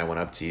Jeremy and I went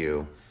up to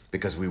you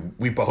because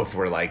we both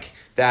were like,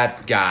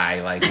 that guy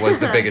like was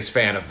the biggest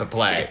fan of the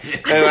play.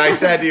 And I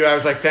said to you, I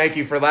was like, thank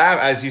you for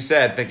as you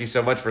said, thank you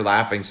so much for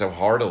laughing so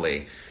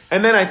heartily.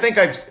 And then I think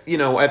at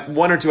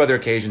 1 or 2 other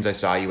occasions I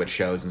saw you at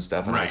shows and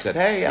stuff, and I Right. said,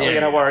 hey, Elliot,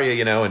 Yeah. how are you?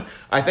 You know, and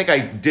I think I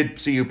did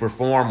see you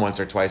perform once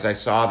or twice. I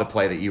saw the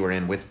play that you were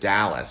in with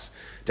Dallas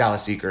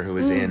Seeker, who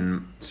was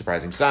in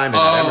Surprising Simon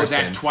at Oh,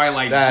 Emerson. that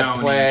Twilight that Zone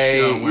play,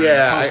 show where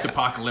yeah,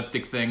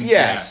 post-apocalyptic thing.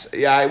 Yes,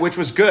 yeah, which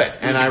was good, It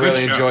and was a I good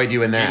really show. enjoyed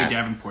you in that. Jamie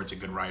Davenport's a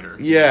good writer.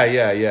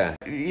 Yeah.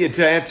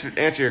 To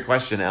answer your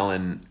question,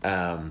 Ellen,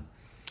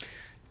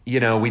 you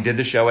know, we did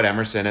the show at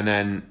Emerson, and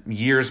then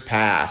years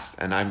passed,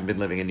 and I've been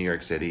living in New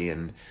York City,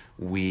 and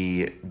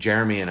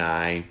Jeremy and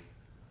I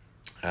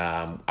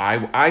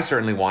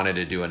certainly wanted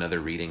to do another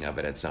reading of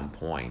it at some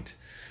point,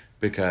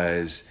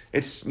 because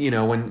it's, you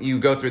know, when you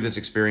go through this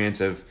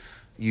experience of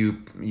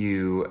you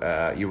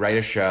write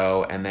a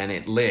show and then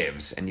it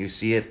lives and you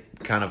see it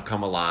kind of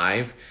come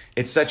alive,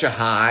 it's such a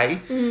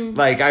high.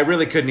 Like, I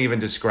really couldn't even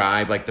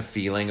describe like the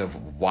feeling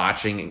of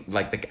watching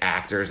like the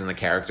actors and the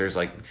characters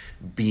like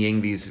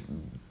being these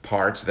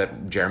parts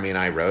that Jeremy and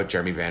I wrote.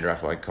 Jeremy Vanderhoff,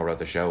 who I co-wrote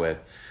the show with.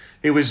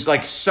 It was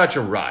like such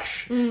a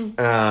rush.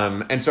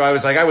 And so I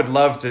was like, I would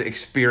love to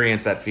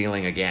experience that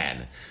feeling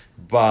again.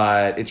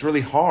 But it's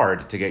really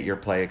hard to get your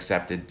play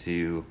accepted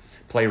to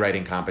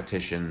playwriting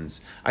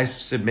competitions. I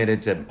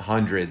submitted to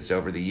hundreds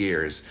over the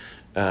years,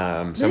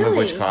 some of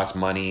which Really? cost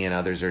money and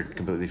others are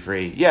completely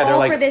free. Yeah, they're All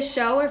like for this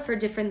show or for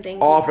different things?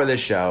 all for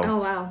this show. Oh,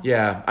 wow.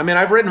 Yeah. I mean,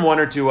 I've written 1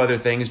 or 2 other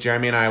things.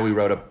 Jeremy and we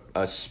wrote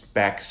a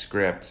spec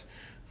script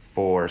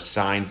for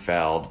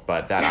Seinfeld,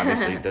 but that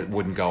obviously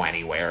wouldn't go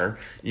anywhere,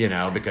 you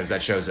know, because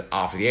that show's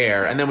off the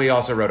air. And then we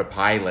also wrote a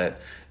pilot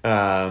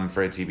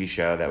for a TV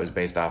show that was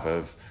based off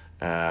of,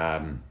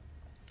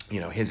 you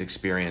know, his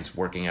experience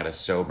working at a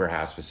sober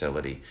house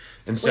facility.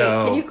 And so,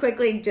 Wait, can you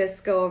quickly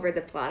just go over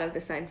the plot of the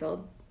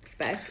Seinfeld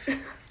spec?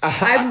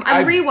 I'm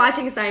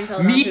rewatching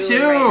Seinfeld. Me on Hulu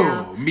too. Right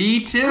now.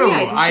 Me too. Oh,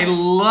 yeah, I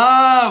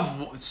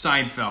love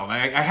Seinfeld.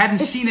 I hadn't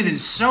seen it in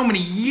so many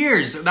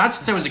years. Not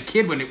since I was a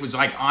kid when it was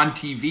like on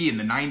TV in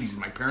the 90s and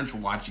my parents were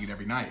watching it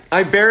every night.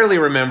 I barely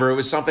remember. It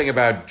was something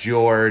about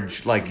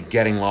George like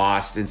getting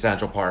lost in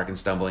Central Park and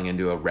stumbling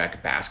into a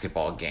rec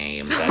basketball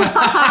game, something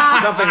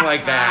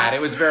like that.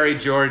 It was very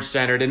George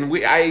centered, and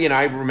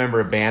I remember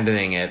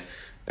abandoning it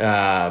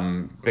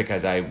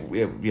because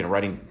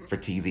writing for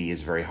TV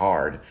is very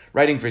hard.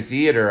 Writing for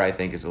theater, I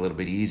think, is a little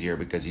bit easier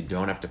because you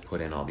don't have to put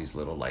in all these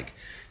little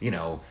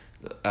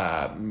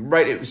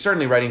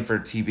certainly writing for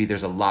TV,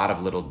 there's a lot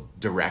of little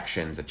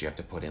directions that you have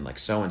to put in, like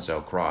so and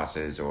so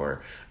crosses,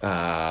 or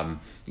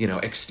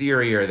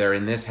exterior, they're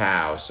in this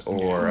house,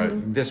 or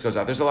this goes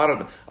out. There's a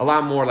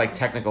lot more like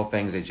technical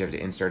things that you have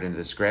to insert into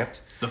the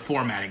script. The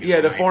formatting.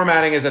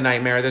 Formatting is a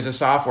nightmare. There's a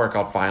software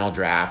called Final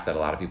Draft that a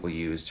lot of people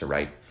use to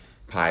write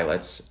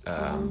pilots,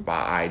 but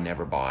I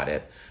never bought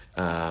it.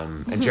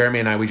 And Jeremy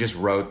and I, we just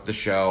wrote the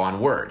show on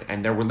Word,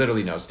 and there were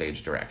literally no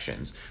stage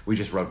directions. We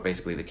just wrote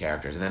basically the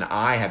characters, and then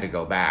I had to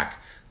go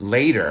back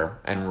later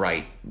and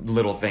write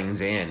little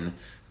things in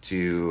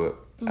to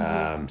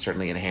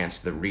certainly enhance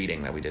the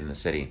reading that we did in the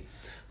city.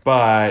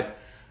 But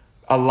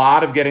a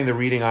lot of getting the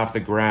reading off the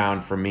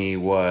ground for me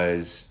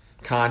was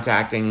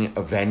contacting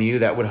a venue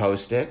that would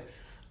host it,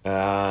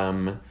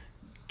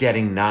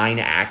 getting 9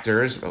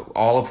 actors,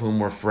 all of whom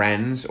were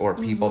friends or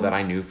people that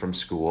I knew from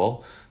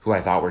school who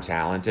I thought were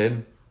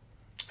talented.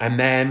 And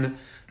then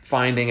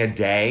finding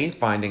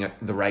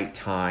the right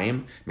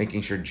time,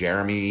 making sure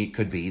Jeremy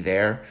could be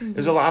there.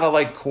 There's a lot of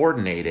like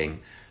coordinating.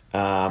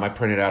 I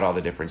printed out all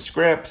the different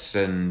scripts,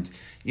 and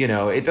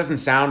it doesn't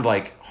sound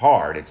like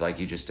hard. It's like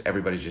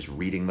everybody's just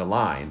reading the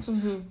lines.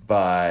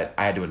 But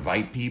I had to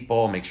invite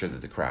people, make sure that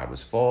the crowd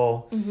was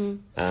full.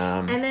 And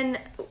then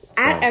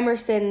at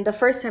Emerson, the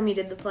first time you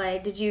did the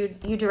play, did you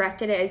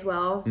directed it as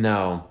well?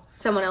 No.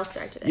 Someone else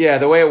directed it. Yeah,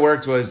 the way it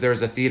worked was there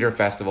was a theater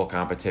festival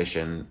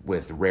competition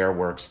with Rare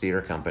Works Theater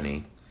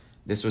Company.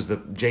 This was the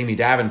Jamie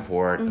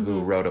Davenport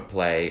who wrote a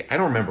play. I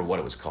don't remember what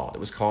it was called. It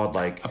was called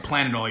like A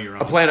Planet All Your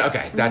Own. A Planet.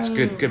 Okay, that's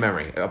good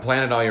memory. A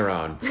Planet All Your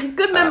Own.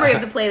 Good memory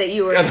of the play that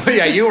you were in.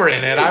 Yeah, you were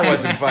in it. I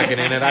wasn't fucking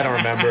in it. I don't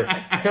remember.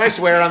 Can I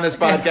swear on this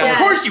podcast? Yeah. Of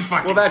course you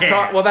fucking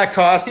can. Will that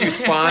cost you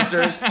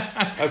sponsors?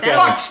 Okay.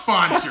 Fuck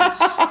sponsors.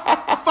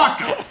 Fuck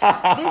them.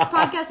 This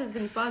podcast has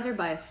been sponsored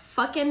by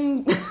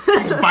fucking...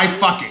 By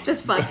fucking.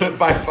 Just fucking.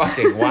 By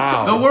fucking.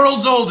 Wow. The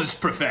world's oldest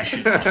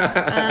profession.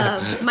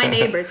 My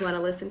neighbors want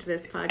to listen to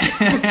this podcast.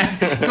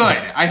 Good.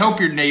 I hope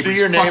your neighbors Do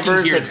your fucking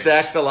neighbors hear have this.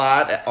 sex a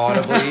lot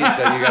audibly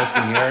that you guys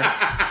can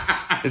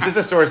hear? Is this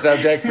a sore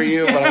subject for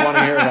you? But I want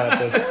to hear about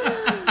this.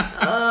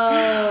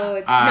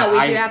 No,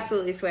 we do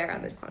absolutely swear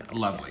on this podcast.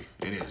 Lovely.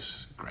 It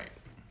is great.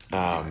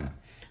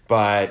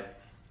 But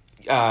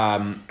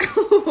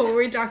What were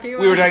we talking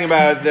about? we were talking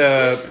about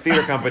the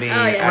theater company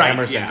at Right,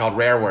 Emerson yeah. called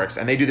Rare Works,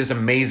 and they do this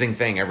amazing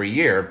thing every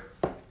year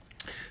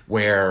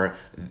where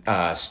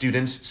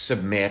students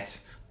submit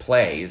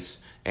plays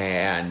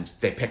and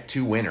they pick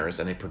 2 winners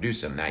and they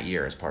produce them that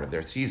year as part of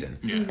their season.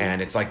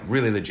 And it's like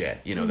really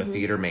legit. The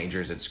theater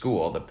majors at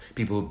school, the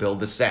people who build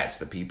the sets,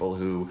 the people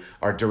who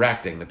are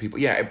directing, the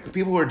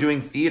people who are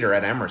doing theater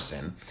at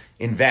Emerson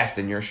invest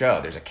in your show.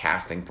 There's a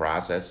casting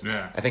process.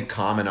 Yeah. I think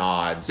Common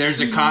Odds.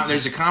 There's a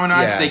common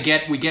odds.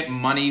 Yeah. We get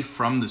money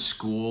from the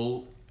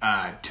school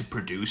to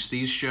produce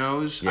these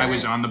shows. Yes. I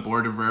was on the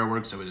board of Rare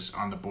Works. I was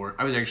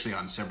actually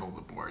on several of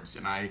the boards,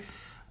 and I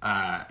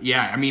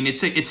mean,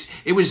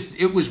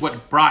 it was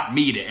what brought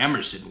me to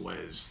Emerson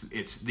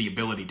it's the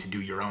ability to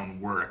do your own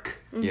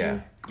work.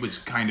 Yeah. Was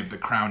kind of the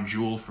crown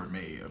jewel for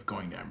me of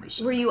going to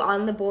Emerson. Were you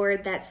on the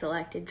board that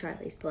selected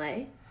Charlie's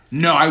play?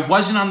 No, I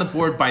wasn't on the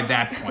board by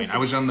that point. I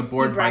was on the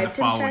board by the bribed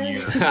him, following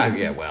Charlie?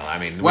 year. Yeah, well, I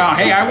mean... Well, we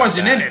can hey, talk I about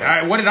wasn't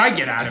that, in it. What did I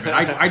get out of it?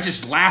 I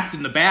just laughed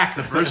in the back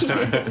the first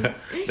time.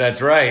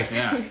 That's right.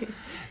 Yeah.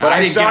 But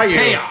I didn't saw get you.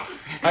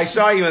 payoff. I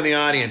saw you in the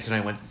audience, and I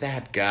went,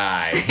 that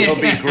guy. He'll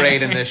be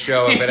great in this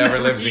show if it ever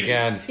lives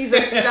again. He's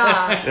a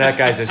star. That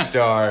guy's a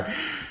star.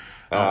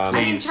 I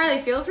mean, Please.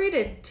 Charlie, feel free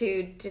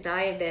to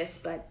deny this,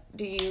 but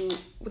do you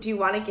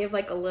want to give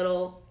like a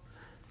little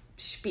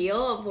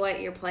spiel of what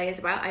your play is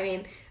about? I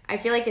mean, I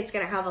feel like it's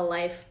gonna have a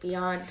life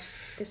beyond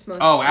this most.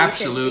 Oh, recent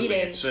absolutely.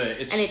 reading. It's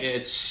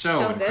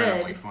so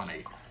incredibly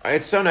funny.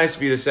 It's so nice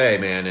of you to say,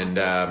 man,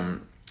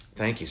 and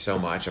thank you so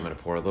much. I'm going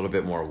to pour a little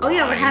bit more wine. Oh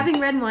yeah, we're having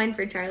red wine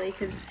for Charlie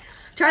because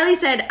Charlie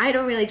said I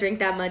don't really drink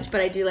that much,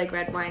 but I do like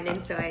red wine,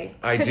 and so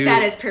I took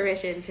that as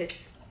permission to.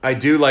 I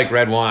do like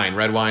red wine.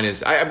 Red wine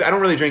is... I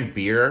don't really drink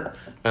beer.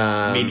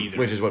 Me neither.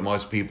 Which is what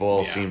most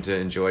people Yeah. seem to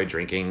enjoy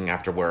drinking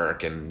after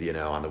work and,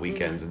 on the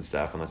weekends and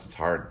stuff, unless it's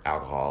hard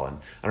alcohol. And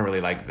I don't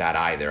really like that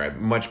either. I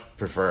much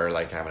prefer,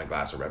 like, having a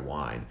glass of red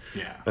wine.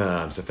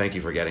 Yeah. So thank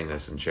you for getting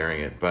this and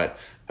sharing it. But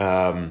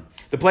the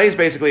play is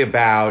basically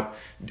about...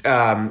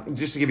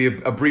 just to give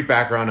you a brief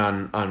background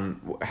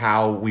on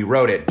how we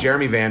wrote it.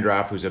 Jeremy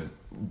Vandroff, who's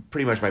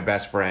pretty much my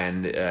best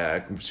friend,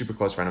 super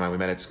close friend of mine. We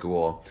met at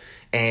school.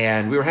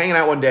 And we were hanging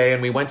out one day,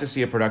 and we went to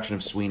see a production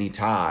of Sweeney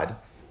Todd.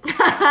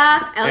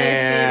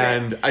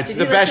 And it's Did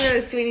the you best. listen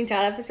to the Sweeney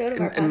Todd episode of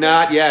our podcast?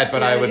 Not yet,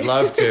 but I would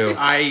love to.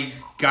 I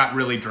got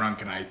really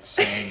drunk and I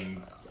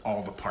sang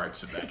all the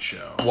parts of that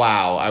show.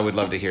 Wow, I would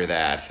love to hear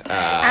that.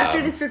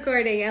 After this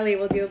recording, Ellie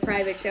will do a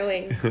private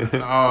showing.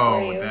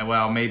 Oh,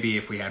 well, maybe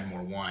if we had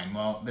more wine.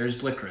 Well,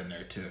 there's liquor in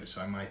there too,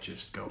 so I might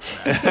just go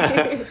for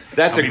that.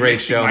 That's I'll a be great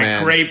mixing show, my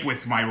man. grape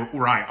with my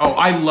rye. Oh,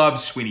 I love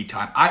Sweeney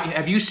Todd.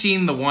 Have you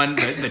seen the one,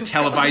 the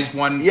televised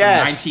one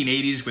Yes. from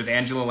 1980s with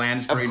Angela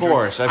Lansbury? Of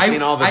course, I've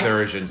seen all the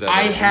versions of it.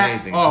 It's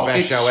amazing. It's the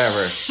best show ever.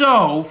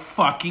 So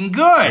fucking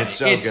good. It's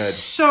so good.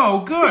 So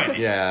good.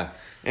 Yeah.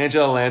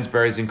 Angela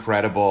Lansbury's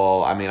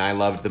incredible. I mean, I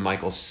loved the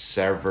Michael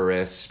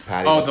Cerveris,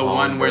 Patty Oh, the LuPone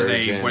one where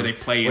version, they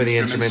play where the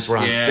instruments. instruments were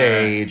on Yeah,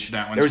 stage.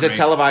 that one's There was a great.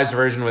 televised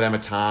version with Emma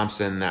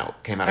Thompson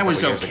that came out a That couple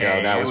was years okay.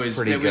 ago. That was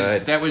pretty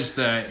good. That was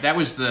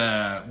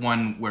the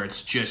one where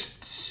it's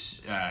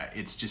just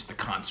the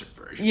concert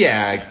version.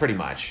 Yeah, pretty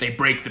much. They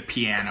break the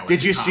piano.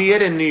 Did you see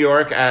it in New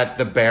York at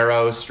the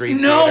Barrow Street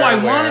No, Theater? I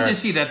wanted where- to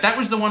see that. That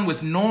was the one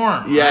with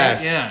Norm. Right?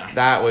 Yes, Yeah.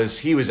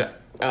 he was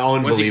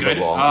unbelievable. Was he good?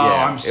 Oh,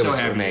 yeah, I'm so it was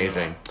happy.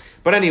 amazing.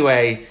 But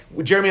anyway,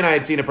 Jeremy and I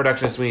had seen a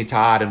production of Sweeney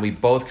Todd, and we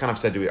both kind of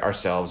said to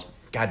ourselves,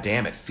 God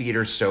damn it,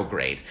 theater's so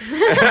great. We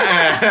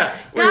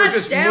were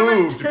just damn it.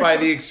 moved by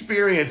the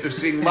experience of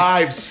seeing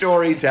live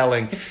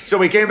storytelling. So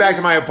we came back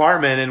to my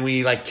apartment and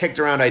we kicked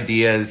around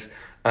ideas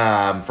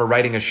for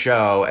writing a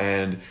show,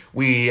 and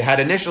we had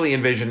initially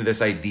envisioned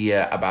this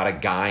idea about a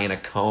guy in a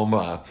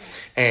coma,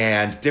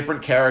 and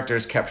different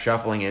characters kept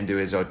shuffling into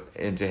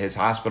his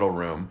hospital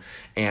room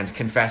and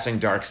confessing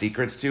dark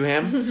secrets to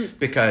him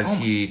because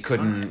he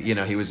couldn't,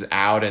 he was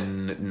out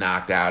and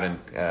knocked out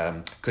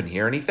and couldn't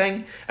hear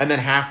anything. And then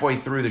halfway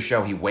through the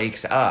show, he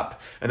wakes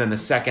up, and then the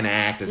second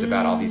act is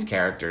about all these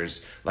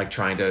characters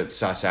trying to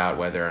suss out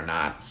whether or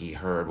not he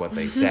heard what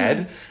they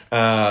said.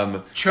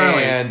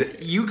 Charlie, and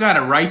you got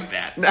to write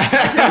that.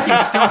 I think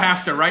you still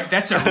have to write.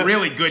 That's a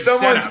really good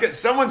setup.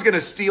 someone's gonna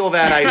steal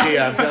that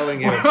idea. I'm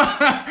telling you.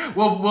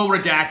 We'll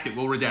redact it.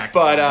 We'll redact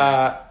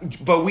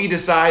But we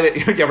decided,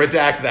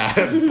 redact that,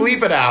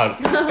 bleep it out.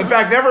 In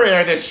fact, never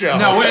air this show.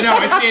 No,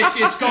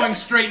 it's going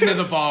straight into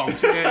the vault.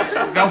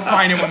 They'll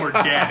find it when we're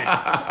dead.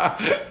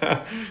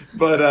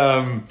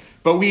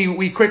 But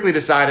we quickly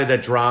decided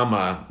that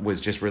drama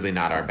was just really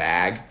not our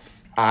bag.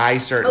 I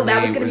certainly. Oh,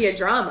 that was going to be a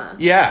drama.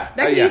 Yeah,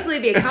 That could easily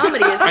be a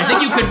comedy as well.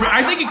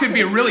 I think it could be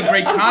a really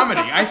great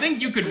comedy. I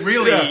think you could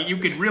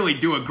really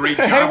do a great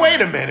job. Hey, wait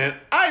a minute!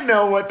 I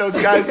know what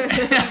those guys.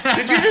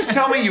 Did you just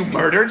tell me you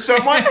murdered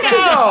someone?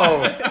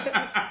 No.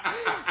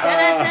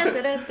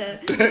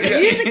 It's a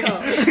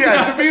musical. Yeah,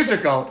 it's a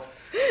musical.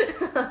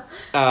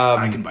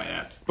 I can buy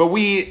that. But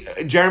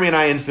Jeremy and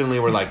I instantly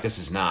were like, this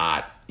is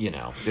not.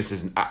 This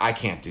is I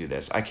can't do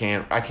this. I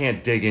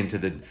can't dig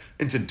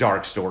into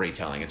dark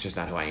storytelling. It's just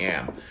not who I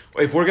am.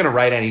 If we're gonna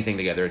write anything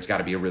together, it's got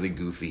to be a really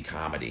goofy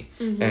comedy.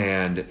 Mm-hmm.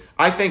 And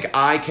I think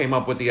I came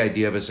up with the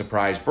idea of a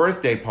surprise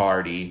birthday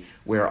party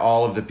where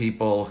all of the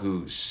people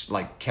who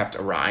kept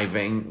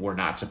arriving were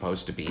not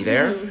supposed to be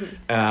there.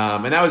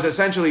 And that was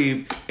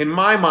essentially, in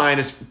my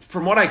mind,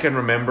 from what I can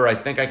remember, I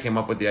think I came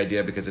up with the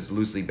idea because it's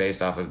loosely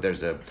based off of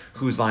there's a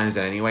Whose Line Is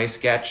It Anyway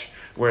sketch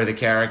where the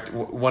character,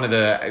 one of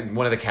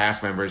the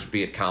cast members,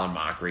 be it Colin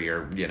Mockery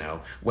or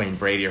Wayne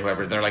Brady or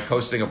whoever, they're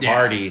hosting a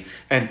party,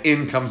 and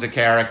in comes a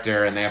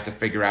character and they have to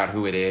figure out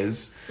who it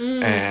is.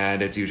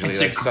 And it's usually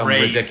some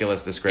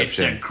ridiculous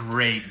description. It's a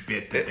great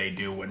bit that they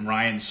do when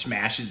Ryan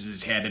smashes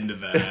his head into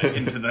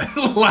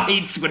the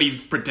lights when he's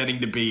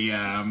pretending to be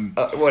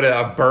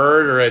a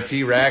bird or a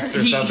T-Rex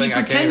or something. He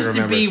I can't pretends even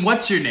to remember. be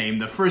what's her name,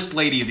 the first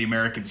lady of the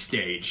American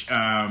stage.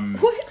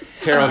 What?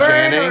 Carol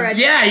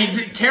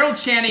Channing. Carol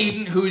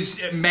Channing, who's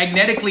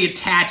magnetically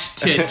attached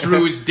to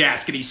Drew's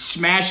desk, and he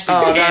smashed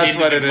his head that's into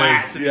what the it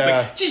glass. is. And Yeah.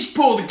 he's like, just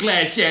pull the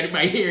glass out of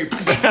my hair,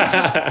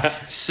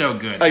 please. So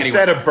good. I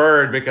said a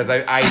bird because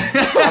I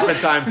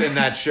oftentimes in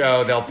that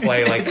show they'll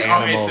play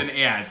animals.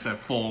 It's a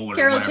foal or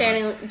Carol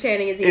whatever.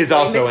 Channing is Is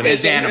also an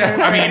It's mistaken animal.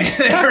 for- I mean,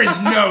 there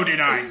is no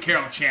denying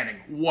Carol Channing.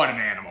 What an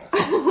animal.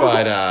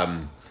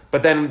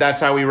 But then that's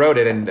how we wrote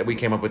it, and we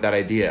came up with that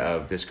idea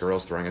of this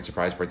girl's throwing a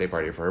surprise birthday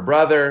party for her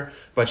brother,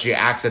 but she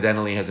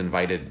accidentally has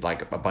invited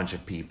a bunch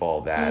of people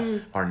that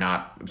are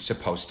not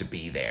supposed to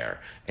be there,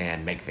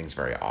 and make things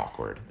very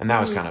awkward. And that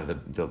was kind of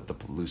the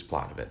loose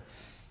plot of it.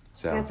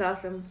 So That's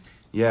awesome.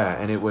 yeah,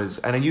 and it was,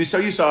 and you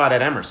saw it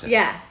at Emerson.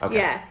 Yeah.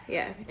 Okay.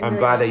 Yeah. I'm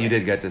glad that you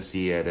did get to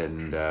see it,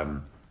 and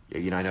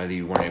I know that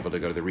you weren't able to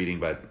go to the reading,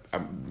 but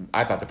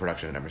I thought the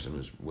production at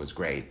Emerson was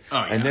great. Oh,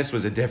 yeah. And this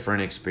was a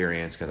different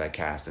experience because I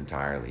cast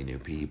entirely new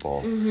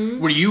people. Mm-hmm.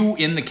 Were you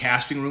in the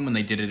casting room when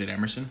they did it at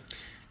Emerson?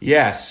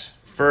 Yes,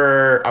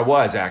 I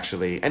was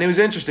actually, and it was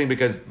interesting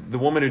because the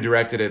woman who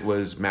directed it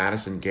was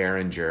Madison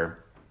Geringer,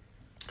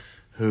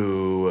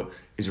 who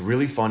is a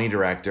really funny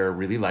director,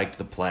 really liked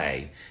the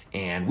play,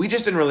 and we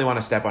just didn't really want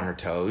to step on her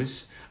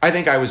toes. I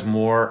think I was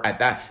more at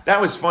that. That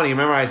was funny.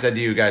 Remember I said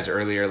to you guys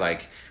earlier,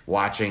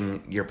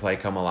 watching your play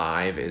come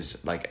alive is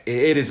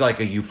it is like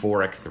a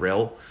euphoric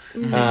thrill.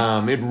 Mm-hmm.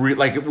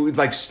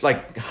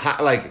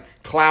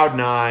 cloud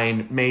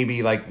nine,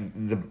 maybe like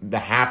the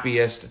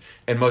happiest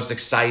and most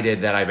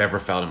excited that I've ever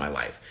felt in my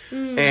life.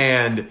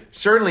 And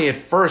certainly it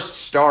first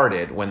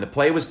started when the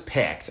play was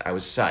picked, I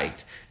was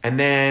psyched. And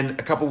then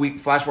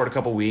flash forward a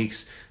couple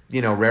weeks,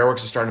 Rare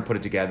Works is starting to put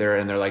it together,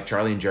 and they're like,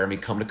 Charlie and Jeremy,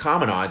 come to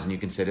Common Odds and you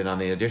can sit in on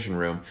the audition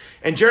room.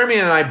 And Jeremy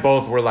and I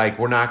both were like,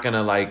 we're not going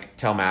to like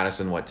tell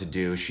Madison what to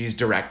do. She's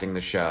directing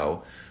the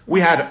show. We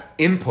had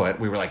input.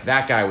 We were like,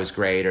 that guy was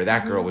great, or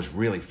that girl was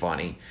really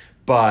funny.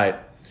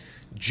 But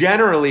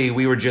generally,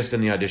 we were just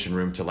in the audition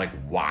room to like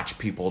watch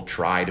people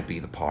try to be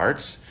the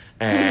parts.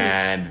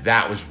 And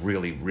that was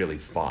really, really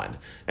fun.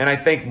 And I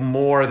think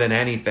more than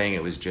anything,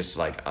 it was just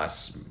like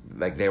us,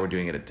 like they were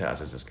doing it to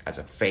us as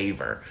a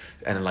favor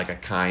and like a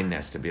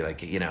kindness to be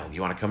like, you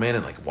want to come in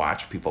and like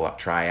watch people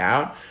try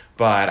out.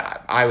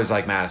 But I was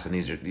like, Madison,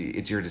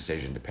 it's your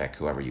decision to pick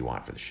whoever you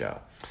want for the show.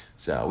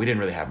 So we didn't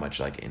really have much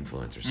like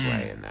influence or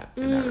sway in that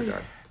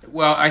regard.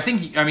 Well, I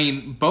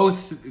mean,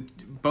 both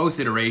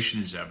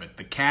iterations of it,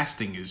 the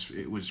casting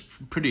was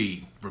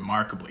pretty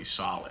remarkably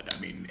solid. I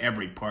mean,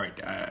 every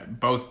part,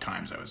 both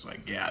times I was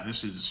like, yeah,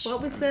 this is...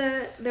 What was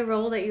the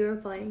role that you were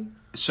playing?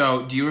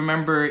 So, do you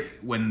remember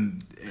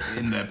when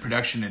in the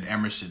production at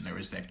Emerson, there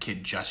was that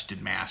kid,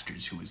 Justin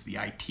Masters, who was the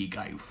IT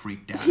guy who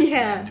freaked out at the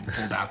end and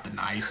pulled out the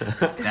knife?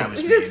 That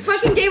was You just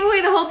fucking gave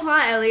away the whole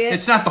plot, Elliot.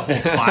 It's not the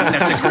whole plot.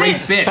 That's a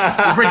great bit.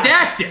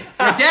 Redacted.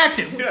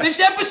 Yeah. This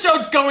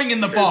episode's going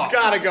in the vault. It's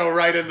got to go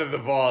right into the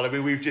vault. I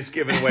mean, we've just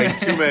given away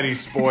too many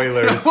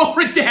spoilers. Well,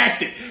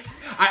 redacted.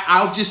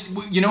 I'll just,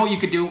 you know what you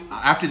could do?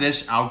 After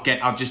this, I'll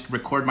just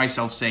record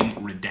myself saying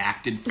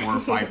redacted 4 or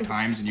 5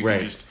 times, and you can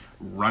just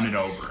run it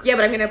over. Yeah,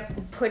 but I'm gonna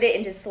put it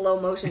into slow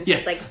motion, so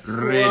it's like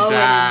slow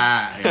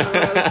and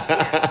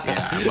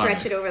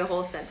stretch it over the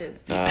whole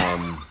sentence.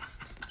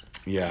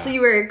 Yeah. So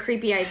you were a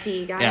creepy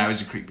IT guy? Yeah, I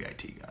was a creepy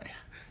IT guy.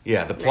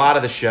 Yeah, the plot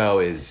of the show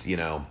is,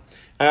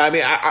 I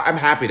mean, I'm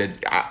happy to...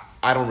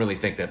 I don't really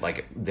think that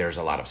like there's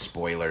a lot of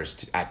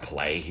spoilers at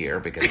play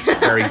here because it's a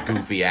very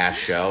goofy ass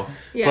show.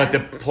 Yeah. But the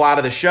plot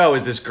of the show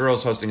is this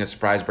girl's hosting a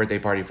surprise birthday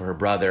party for her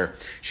brother.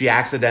 She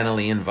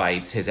accidentally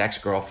invites his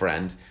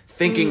ex-girlfriend,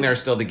 thinking they're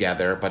still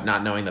together, but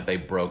not knowing that they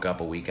broke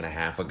up a week and a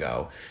half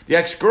ago. The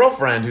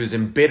ex-girlfriend, who's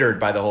embittered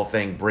by the whole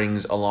thing,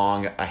 brings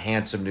along a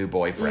handsome new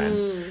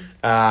boyfriend.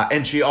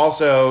 And she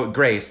also,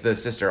 Grace, the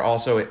sister,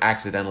 also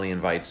accidentally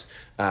invites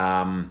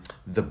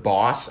the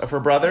boss of her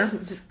brother,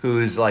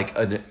 who's like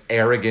an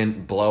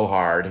arrogant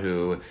blowhard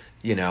who,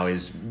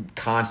 is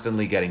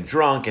constantly getting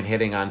drunk and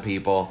hitting on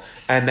people.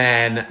 And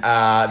then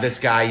this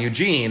guy,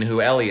 Eugene, who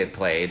Elliot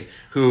played,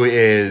 who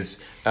is,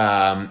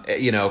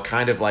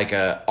 kind of like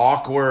a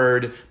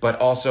awkward, but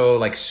also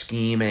like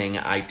scheming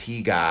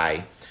IT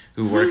guy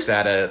who works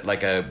at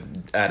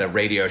a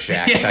Radio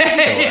Shack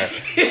type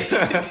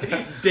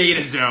store.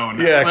 Data Zone.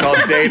 Yeah, called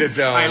Data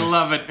Zone. I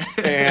love it.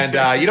 And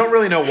you don't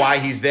really know why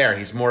he's there.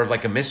 He's more of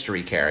like a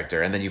mystery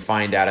character. And then you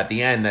find out at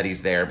the end that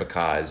he's there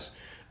because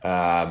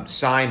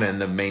Simon,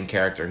 the main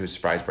character whose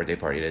surprise birthday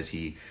party it is,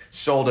 he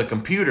sold a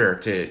computer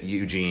to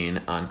Eugene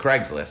on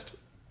Craigslist.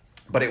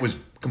 But it was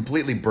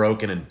completely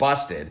broken and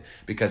busted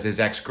because his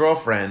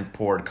ex-girlfriend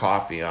poured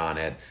coffee on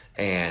it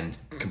and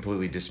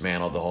completely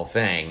dismantled the whole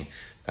thing.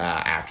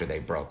 After they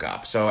broke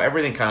up. So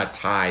everything kind of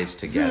ties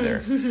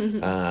together.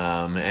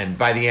 And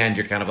by the end,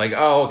 you're kind of like,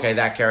 oh, okay,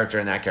 that character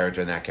and that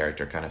character and that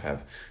character kind of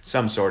have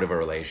some sort of a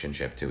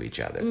relationship to each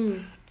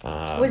other.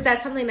 Was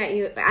that something that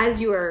you,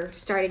 as you were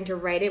starting to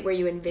write it, were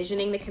you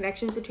envisioning the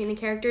connections between the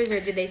characters, or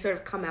did they sort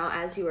of come out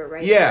as you were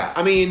writing it?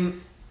 I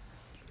mean,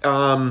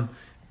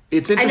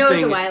 it's interesting. I know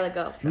it's a while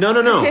ago. So.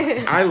 No.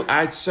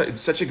 It's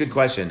such a good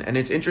question. And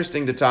it's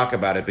interesting to talk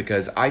about it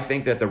because I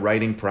think that the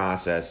writing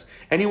process,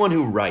 anyone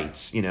who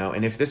writes,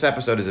 and if this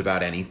episode is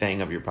about anything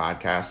of your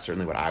podcast,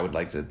 certainly what I would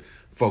like to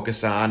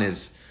focus on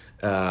is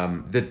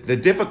the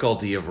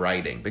difficulty of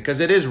writing, because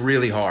it is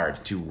really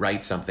hard to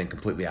write something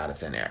completely out of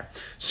thin air.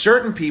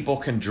 Certain people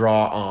can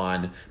draw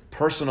on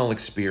personal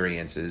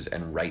experiences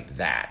and write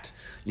that.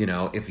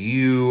 If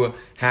you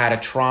had a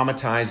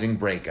traumatizing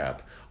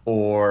breakup,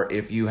 or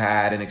if you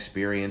had an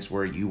experience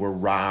where you were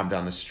robbed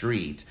on the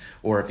street,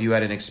 or if you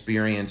had an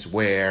experience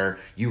where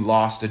you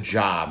lost a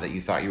job that you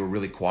thought you were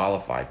really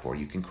qualified for,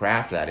 you can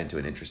craft that into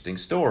an interesting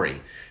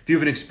story. If you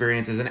have an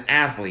experience as an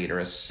athlete or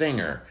a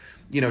singer,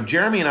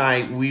 Jeremy and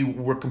I, we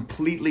were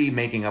completely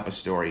making up a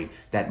story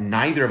that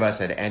neither of us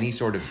had any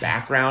sort of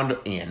background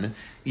in.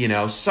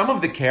 Some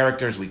of the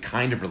characters we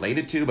kind of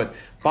related to, but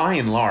by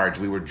and large,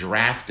 we were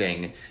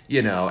drafting,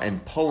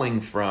 and pulling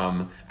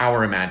from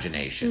our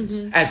imaginations.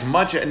 As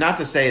much, not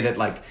to say that,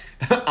 like,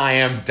 I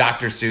am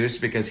Dr.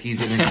 Seuss because he's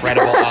an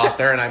incredible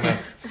author and I'm a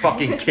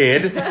fucking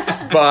kid,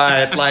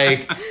 but,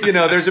 like,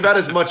 there's about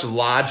as much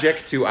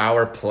logic to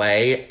our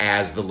play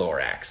as the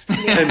Lorax.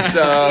 And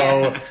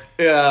so...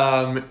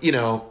 I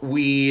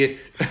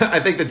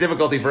think the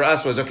difficulty for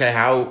us was, okay,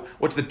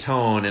 what's the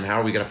tone and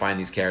how are we going to find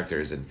these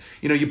characters? And,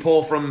 you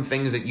pull from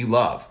things that you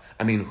love.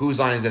 I mean, Whose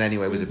Line Is It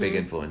Anyway was a big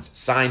influence.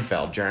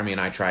 Seinfeld. Jeremy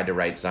and I tried to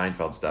write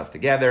Seinfeld stuff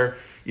together.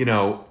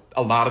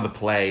 a lot of the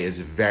play is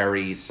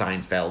very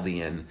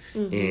Seinfeldian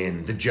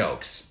in the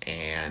jokes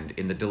and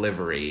in the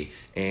delivery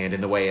and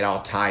in the way it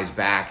all ties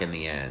back in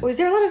the end. Was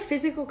there a lot of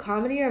physical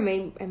comedy, or am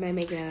I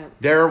making that up?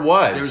 There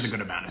was. There was a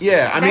good amount of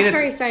Yeah, I mean,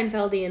 That's it's very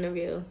Seinfeldian of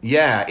you.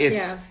 yeah,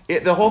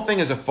 the whole thing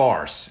is a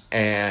farce,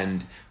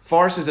 and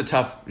farce is a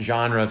tough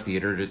genre of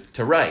theater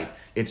to write.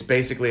 It's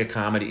basically a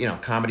comedy,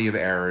 comedy of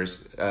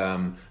errors.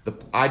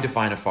 I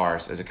define a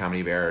farce as a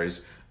comedy of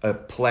errors, a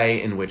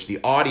play in which the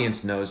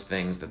audience knows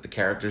things that the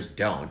characters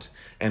don't,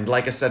 and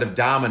like a set of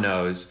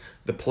dominoes,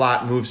 the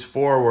plot moves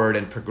forward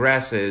and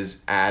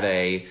progresses at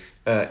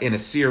in a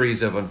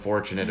series of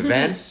unfortunate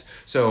events.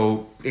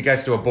 So it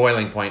gets to a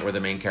boiling point where the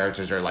main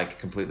characters are like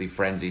completely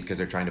frenzied because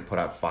they're trying to put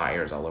out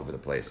fires all over the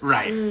place.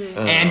 Right.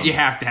 And you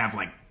have to have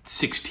like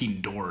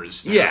 16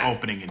 doors that are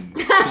opening and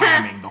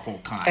slamming the whole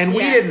time. And we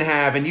didn't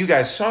have, and you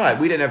guys saw it,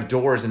 we didn't have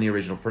doors in the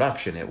original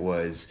production. It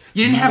was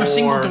You didn't have a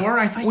single door?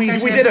 I thought we you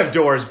guys did have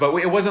doors, but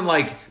it wasn't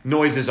like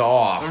noises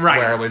off, Right.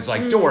 where it was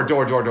like door.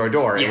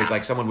 It Yeah. was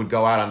like someone would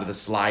go out onto the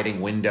sliding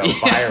window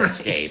fire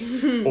escape,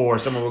 or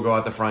someone would go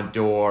out the front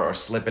door or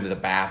slip into the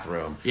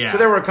bathroom. Yeah. So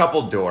there were a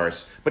couple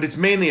doors, but it's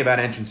mainly about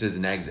entrances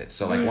and exits.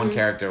 So like one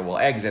character will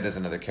exit as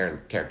another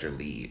character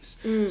leaves.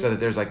 So that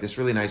there's like this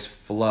really nice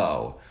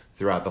flow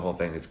throughout the whole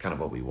thing. That's kind of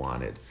what we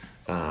wanted.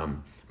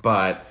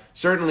 But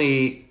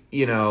certainly,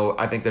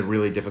 I think the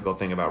really difficult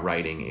thing about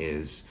writing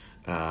is,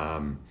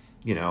 does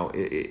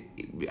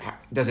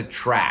it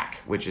track,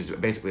 which is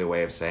basically a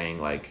way of saying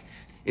like,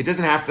 it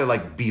doesn't have to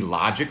like be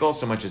logical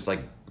so much as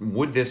like,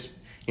 would this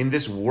in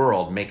this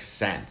world make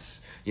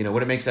sense?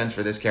 Would it make sense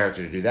for this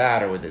character to do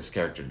that, or would this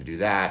character to do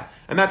that?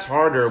 And that's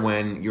harder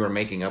when you're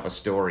making up a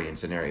story and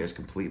scenarios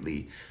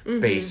completely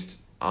based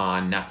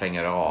on nothing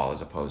at all,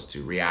 as opposed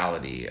to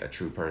reality, a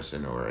true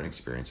person, or an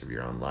experience of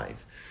your own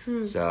life.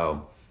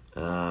 So,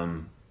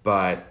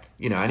 but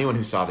anyone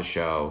who saw the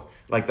show,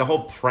 like the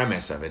whole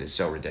premise of it is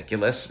so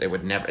ridiculous.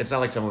 It's not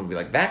like someone would be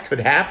like, that could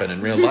happen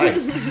in real life.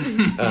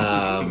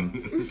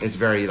 It's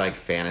very like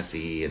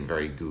fantasy and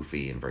very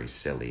goofy and very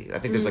silly. I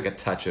think there's like a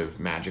touch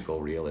of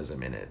magical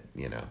realism in it,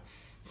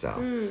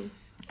 so.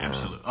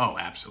 Absolutely.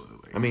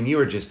 Absolutely. I mean, you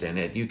were just in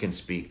it. You can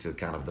speak to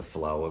kind of the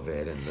flow of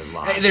it and the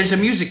logic. There's a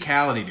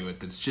musicality to it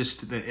that's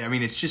just.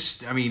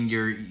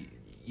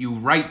 You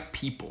write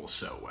people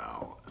so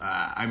well.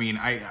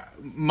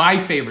 My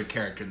favorite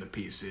character in the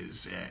piece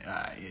is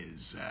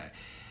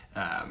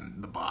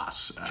the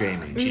boss,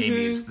 Jamie.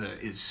 Jamie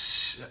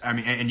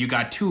and you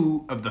got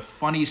two of the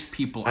funniest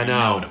people I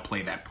know to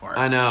play that part.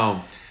 I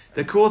know.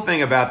 The cool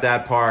thing about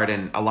that part,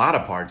 and a lot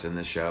of parts in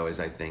the show, is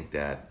I think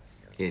that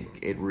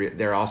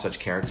they're all such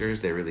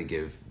characters. They really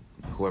give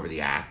whoever the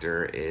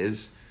actor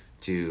is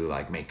to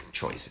like make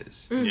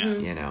choices.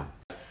 Yeah.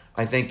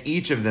 I think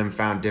each of them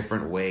found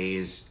different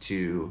ways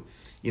to,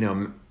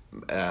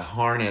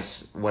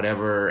 harness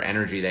whatever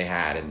energy they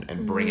had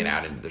and bring it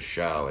out into the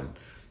show. And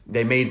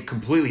they made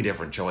completely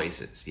different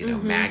choices.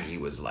 Maggie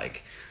was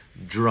like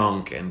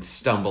drunk and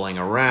stumbling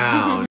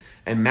around.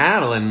 And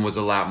Madeline was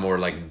a lot more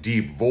like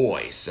deep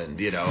voice and,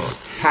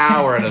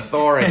 power and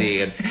authority.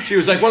 And she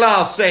was like, well,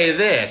 I'll say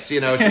this, she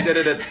did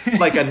it at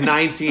like a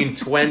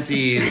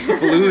 1920s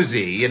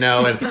floozy, and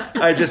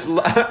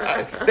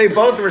they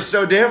both were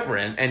so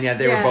different, and yet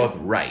they were both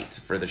right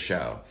for the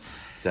show.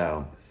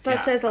 So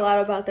That says a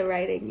lot about the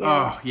writing.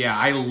 Yeah. Oh yeah,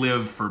 I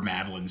live for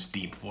Madeline's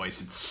deep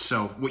voice. It's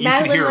so what you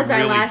Madeline should hear was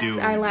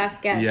really our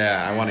last guest.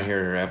 yeah, I want to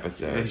hear her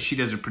episode. She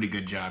does a pretty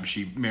good job.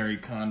 Mary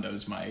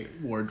Kondo's my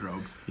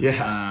wardrobe.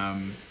 Yeah.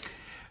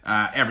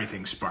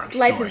 Everything sparks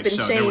Life joy. has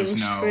been There was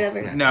changed forever.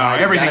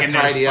 everything in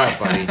there tidy up,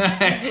 buddy.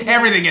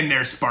 everything in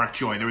there sparked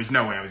joy. There was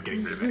no way I was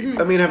getting rid of it.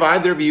 I mean, have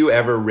either of you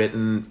ever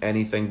written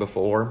anything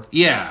before?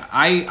 Yeah,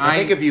 I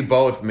think of you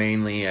both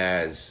mainly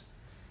as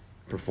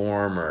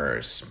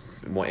performers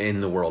in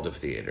the world of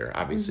theater.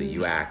 Obviously,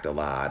 you act a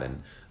lot,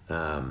 and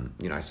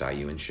I saw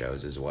you in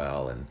shows as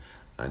well, and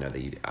I know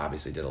that you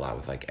obviously did a lot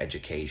with like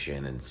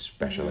education and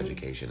special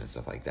education and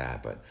stuff like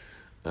that. But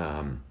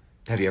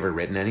have you ever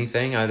written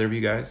anything, either of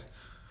you guys?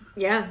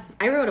 Yeah,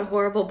 I wrote a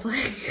horrible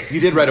play. You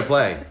did write a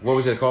play. What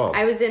was it called?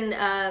 I was in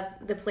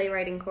the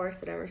playwriting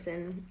course at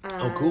Emerson.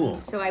 Oh,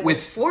 cool. So I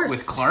was forced.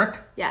 with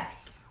Clark.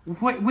 Yes.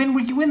 When were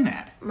you in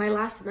that? My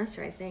last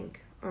semester, I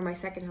think, or my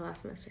second to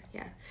last semester.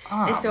 Yeah.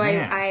 Oh, and so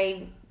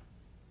man.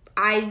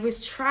 I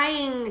was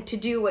trying to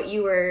do what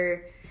you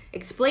were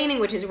explaining,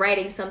 which is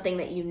writing something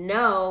that you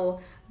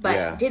know,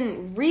 but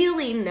didn't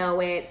really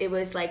know it. It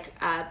was like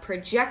a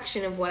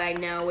projection of what I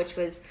know, which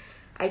was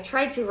I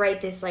tried to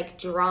write this like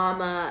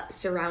drama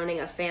surrounding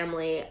a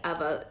family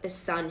of a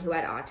son who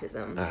had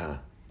autism,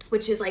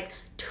 which is like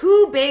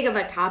too big of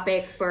a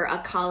topic for a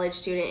college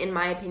student, in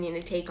my opinion,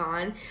 to take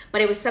on.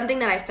 But it was something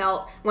that I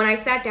felt when I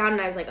sat down and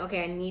I was like,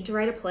 okay, I need to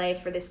write a play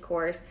for this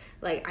course.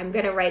 Like, I'm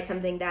going to write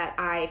something that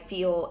I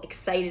feel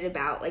excited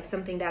about, like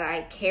something that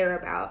I care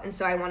about. And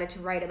so I wanted to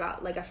write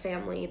about like a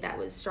family that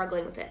was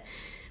struggling with it.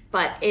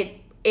 But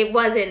it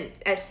wasn't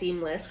as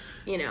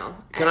seamless,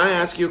 Can I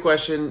ask you a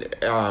question?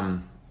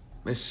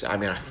 I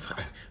mean, I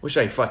wish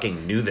I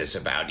fucking knew this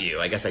about you.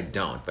 I guess I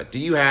don't. But do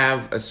you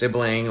have a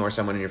sibling or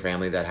someone in your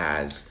family that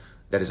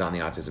is on the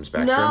autism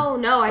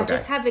spectrum? No. I Okay.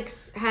 just have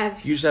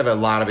You just have a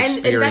lot of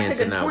experience and that's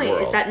a in good that point,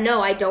 world. is that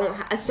no, I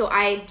don't. So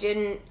I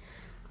didn't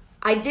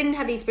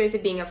have the experience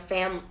of being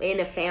in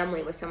a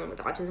family with someone with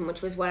autism,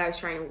 which was what I was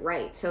trying to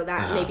write. So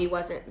that maybe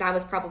wasn't. That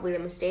was probably the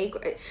mistake.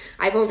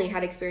 I've only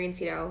had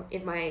experience,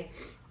 in my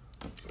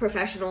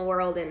professional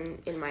world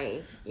and in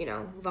my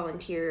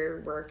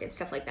volunteer work and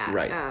stuff like that.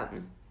 Right.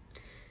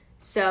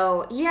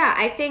 So yeah,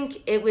 I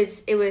think it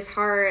was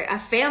hard. A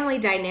family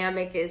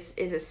dynamic is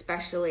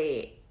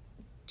especially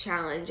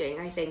challenging,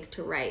 I think,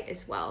 to write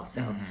as well.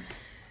 So.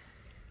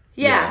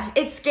 Yeah,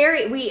 it's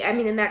scary.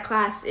 In that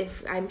class, it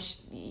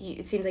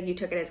seems like you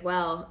took it as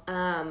well.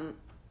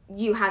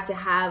 You have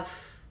to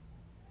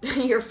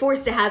you're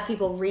forced to have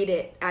people read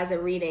it as a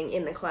reading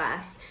in the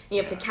class. You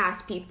have to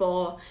cast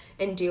people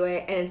and do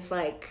it. And it's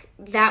like,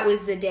 that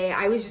was the day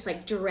I was just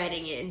like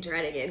dreading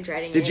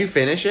it. Did you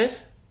finish it?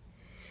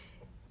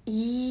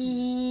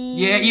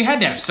 Yeah, you had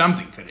to have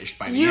something finished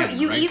by the end,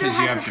 You right? either 'Cause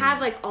had to have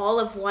like all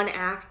of one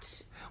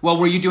act. Well,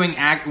 were you doing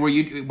were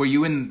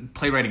you in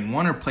playwriting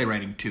 1 or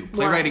playwriting 2?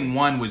 Playwriting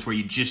 1 was where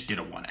you just did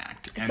a 1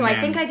 act. And So I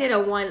think I did a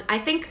 1. I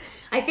think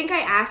I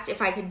asked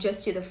if I could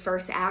just do the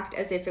first act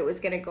as if it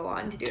was going to go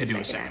on to do a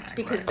second act.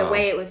 Because right. the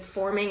way it was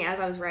forming as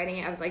I was writing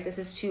it, I was like, this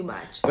is too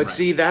much. But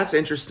see, that's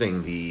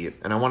interesting.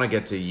 And I want to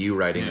get to you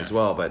writing as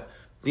well. But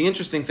the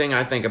interesting thing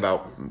I think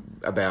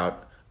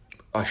about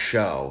a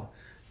show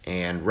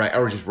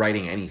or just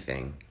writing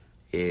anything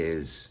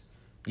is,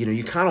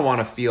 you kind of want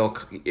to feel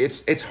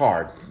it's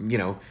hard.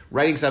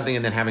 Writing something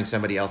and then having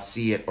somebody else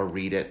see it or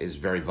read it is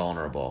very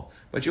vulnerable.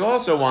 But you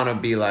also want to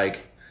be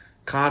like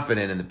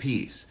confident in the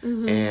piece.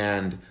 Mm-hmm.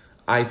 And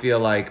I feel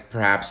like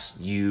perhaps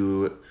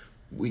you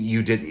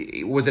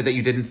did. Was it that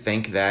you didn't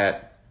think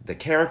that the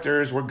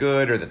characters were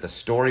good, or that the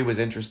story was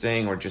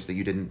interesting, or just that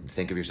you didn't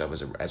think of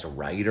yourself as a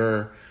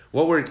writer?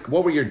 What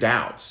were your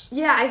doubts?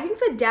 Yeah, I think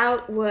the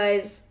doubt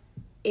was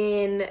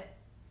in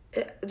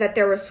that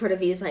there was sort of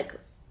these like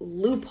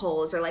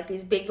loopholes or like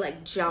these big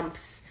like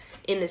jumps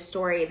in the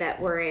story that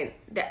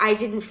I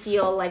didn't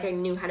feel like I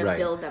knew how to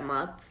build them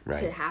up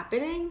to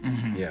happening.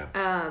 Mm-hmm.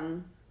 Yeah.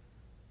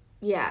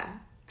 Yeah.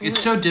 It's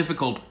so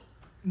difficult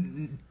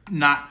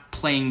not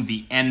playing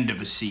the end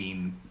of a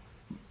scene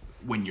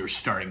when you're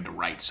starting to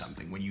write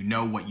something, when you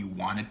know what you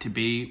want it to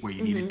be, where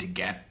you need it to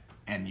get,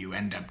 and you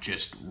end up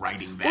just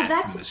writing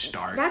that from the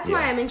start. That's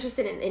why I'm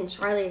interested in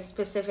Charlie's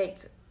specific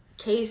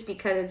case,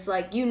 because it's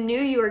like you knew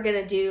you were going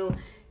to do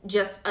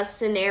just a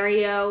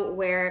scenario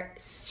where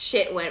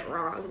shit went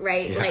wrong,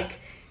 right? Yeah. Like,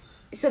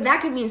 so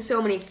that could mean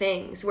so many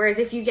things. Whereas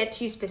if you get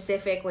too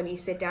specific when you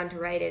sit down to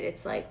write it,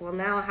 it's like, well,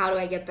 now how do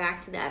I get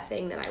back to that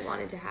thing that I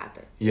wanted to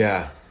happen?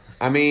 Yeah.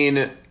 I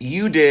mean,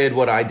 you did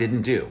what I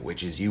didn't do,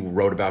 which is you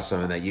wrote about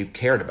something that you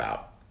cared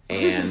about.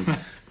 And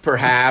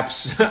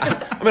perhaps,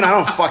 I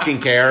don't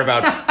fucking care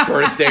about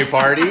birthday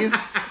parties.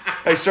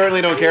 I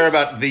certainly don't care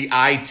about the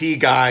IT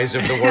guys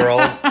of the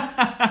world.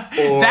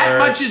 That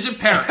much is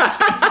apparent.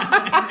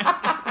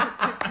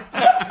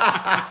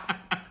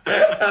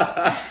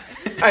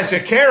 As a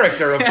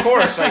character, of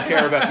course, I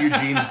care about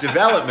Eugene's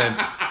development.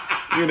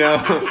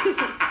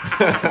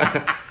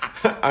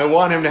 I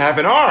want him to have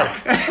an arc,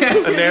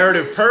 a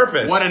narrative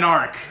purpose. What an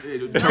arc.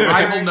 To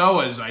rival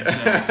Noah's, I'd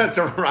say.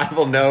 To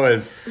rival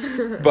Noah's.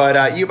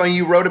 But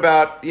you wrote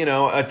about,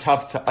 a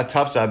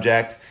tough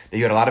subject that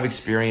you had a lot of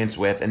experience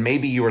with, and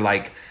maybe you were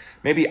like,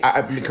 correct me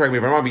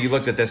if I'm wrong, but you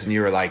looked at this and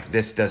you were like,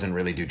 this doesn't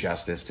really do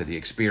justice to the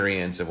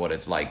experience of what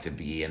it's like to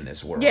be in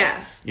this world.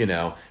 Yeah.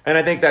 And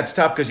I think that's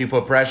tough because you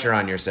put pressure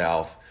on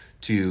yourself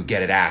to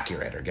get it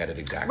accurate or get it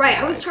exactly right.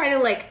 I was trying to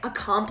like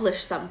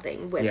accomplish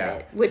something with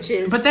it, which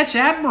is... But that's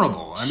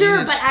admirable.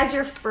 Sure, but as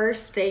your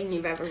first thing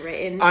you've ever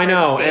written... I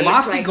know, and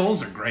lofty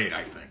goals are great,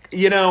 I think.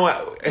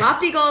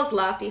 Lofty goals,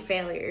 lofty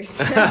failures.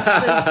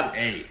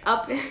 Hey.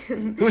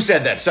 Who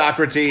said that?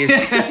 Socrates?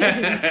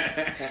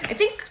 I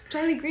think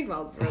Charlie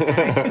Greenwald wrote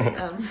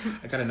that.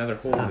 I got another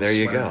hole. There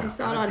you go. I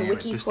saw it on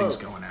Wiki this Quotes.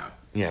 thing's going out.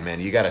 Yeah, man,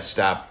 you got to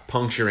stop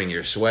puncturing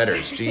your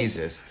sweaters.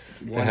 Jesus.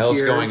 What the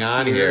hell's going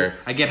on here?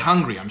 I get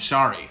hungry. I'm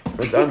sorry.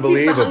 It's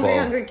unbelievable. He's the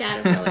hungry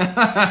caterpillar.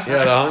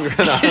 Yeah,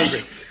 the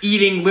hungry.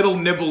 Eating little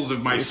nibbles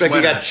of my It's sweater.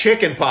 like you got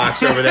chicken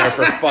pox over there,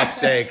 for fuck's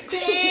sake.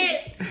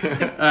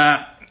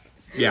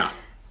 Yeah.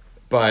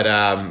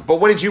 But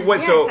what did you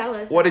tell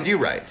us. what did you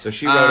write? So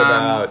she wrote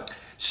about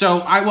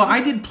So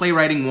I did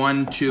playwriting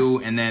 1,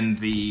 2, and then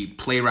the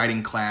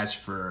playwriting class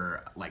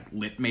for like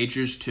lit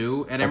majors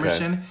too at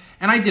Emerson,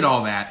 and I did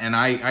all that, and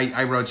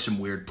I wrote some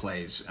weird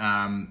plays.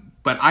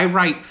 But I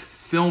write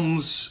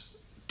films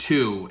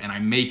too, and I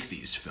make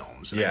these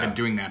films, and I've been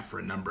doing that for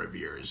a number of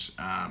years.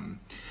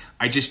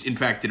 I just, in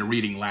fact, did a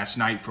reading last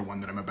night for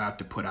one that I'm about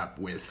to put up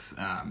with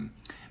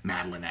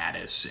Madeline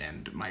Addis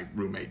and my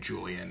roommate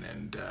Julian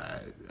and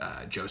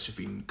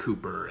Josephine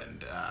Cooper,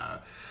 and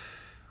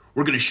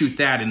we're going to shoot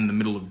that in the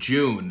middle of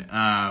June.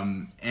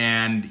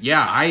 And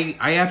yeah, I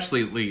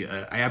absolutely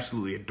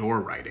adore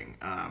writing.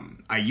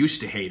 I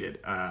used to hate it.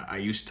 I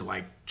used to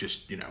like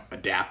just,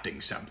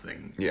 adapting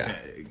something. Yeah.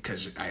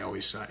 Because I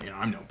always thought,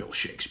 I'm no Bill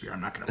Shakespeare.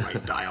 I'm not going to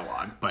write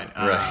dialogue. But,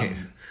 Right.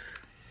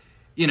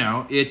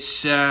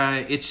 it's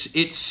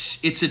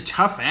a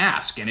tough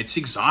ask, and it's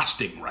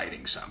exhausting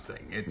writing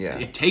something.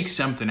 It takes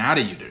something out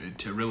of you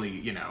to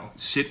really,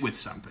 sit with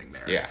something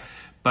there. Yeah.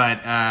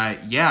 But,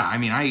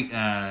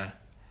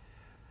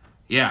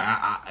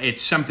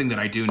 it's something that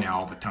I do now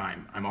all the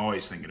time. I'm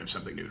always thinking of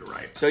something new to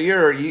write. So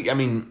you're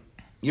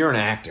an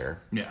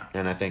actor. Yeah.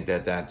 And I think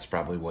that's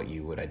probably what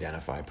you would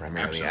identify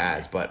primarily Absolutely.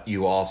 as, but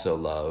you also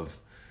love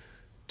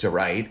to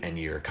write, and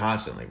you're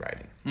constantly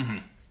writing. Mm-hmm.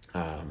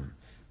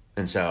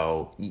 And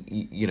so,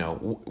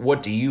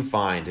 what do you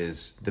find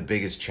is the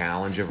biggest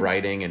challenge of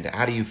writing, and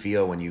how do you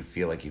feel when you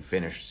feel like you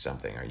finished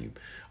something?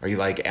 Are you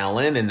like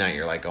Ellen, and that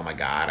you're like, oh my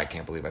God, I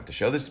can't believe I have to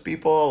show this to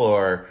people?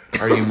 Or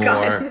are you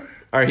more,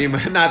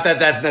 not that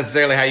that's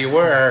necessarily how you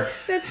were.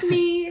 That's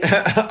me.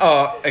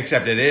 Oh,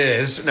 except it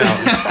is. No.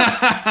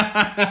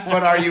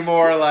 But are you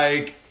more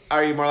like, all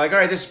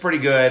right, this is pretty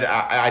good.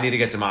 I need to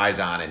get some eyes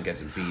on it and get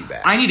some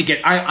feedback.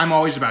 I'm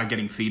always about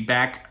getting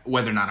feedback.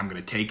 Whether or not I'm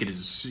going to take it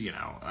is,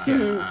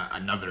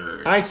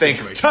 another I think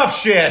situation. tough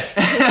shit.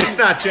 It's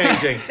not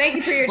changing. Thank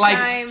you for your Like,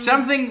 time.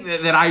 something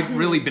that I've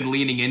really been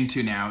leaning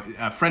into now,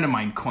 a friend of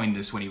mine coined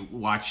this when he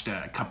watched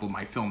a couple of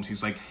my films.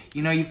 He's like,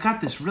 you've got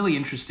this really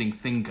interesting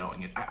thing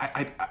going.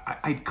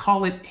 I'd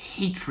call it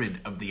hatred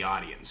of the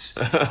audience.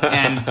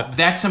 And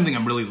that's something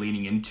I'm really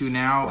leaning into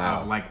now.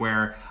 Wow. Of like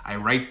where I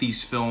write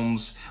these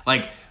films.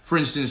 Like, for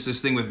instance,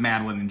 this thing with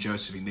Madeline and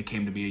Josephine, they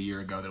came to me a year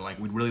ago. They're like,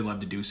 we'd really love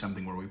to do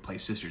something where we play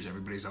sisters.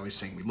 Everybody's always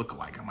saying we look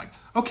alike. I'm like,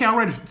 okay, I'll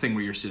write a thing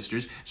where you're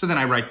sisters. So then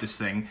I write this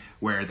thing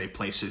where they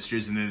play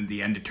sisters, and then in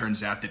the end it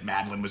turns out that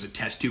Madeline was a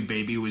test tube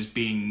baby who was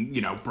being,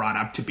 brought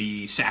up to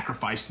be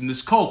sacrificed in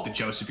this cult that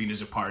Josephine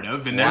is a part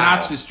of, and they're Wow.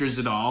 not sisters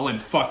at all,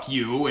 and fuck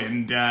you,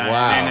 and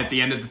Wow. then at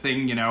the end of the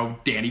thing,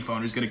 Danny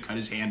Phoner's going to cut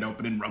his hand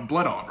open and rub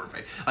blood all over her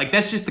face. Like,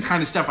 that's just the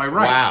kind of stuff I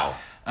write. Wow.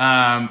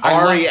 I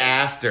Ari like-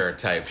 Aster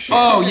type shit.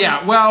 Oh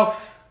yeah, well,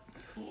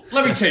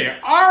 let me tell you,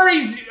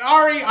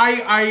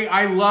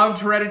 I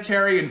loved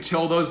Hereditary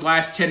until those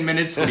last 10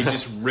 minutes when he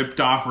just ripped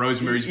off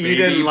Rosemary's Baby. You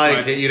didn't like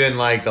but, it. You didn't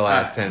like the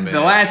last 10 minutes.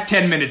 The last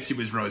 10 minutes, it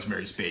was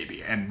Rosemary's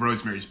Baby, and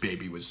Rosemary's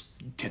Baby was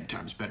 10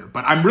 times better.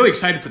 But I'm really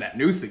excited for that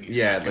new thing. He's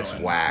Yeah, got it looks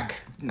going. whack.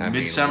 I mean,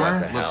 Midsummer what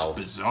the hell? looks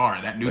bizarre.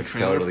 That new Looks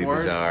trailer totally for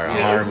bizarre. It. A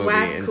Yeah. horror Is movie.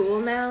 whack and-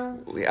 cool now?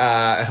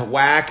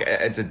 Whack,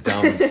 it's a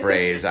dumb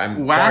phrase.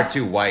 I'm Whack? far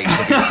too white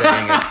to be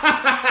saying it.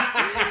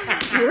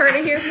 You heard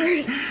it here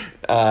first.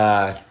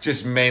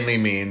 Just mainly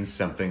means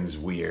something's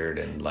weird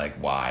and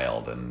like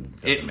wild and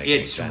doesn't make any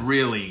It's sense.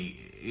 really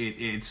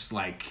it's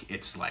like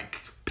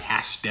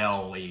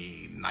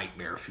pastel-y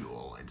nightmare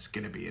fuel. It's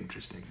gonna be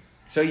interesting.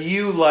 So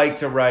you like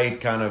to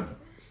write kind of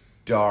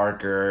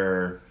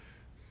darker,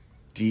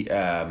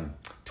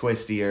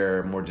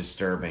 twistier, more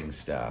disturbing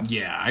stuff.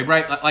 Yeah, I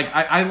write like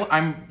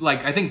I'm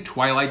like I think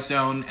Twilight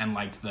Zone and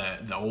like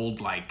the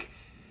old like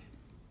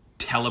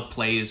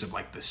teleplays of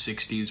like the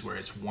 60s where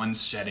it's one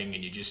setting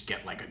and you just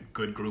get like a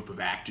good group of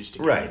actors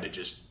together Right. to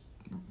just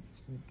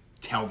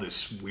tell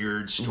this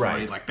weird story.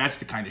 Right. Like that's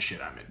the kind of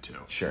shit I'm into.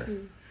 Sure.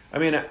 I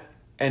mean,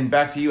 and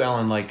back to you,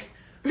 Ellen, like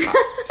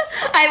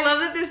I love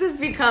that this has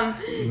become.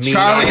 me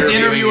Charlie's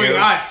interviewing you.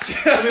 us.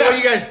 I mean, what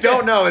you guys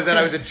don't know is that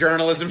I was a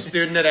journalism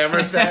student at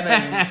Emerson,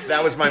 and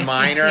that was my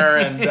minor.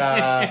 And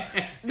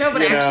No,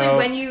 but you actually, know.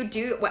 when you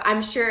do, well,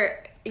 I'm sure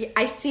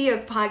I see a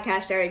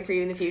podcast starting for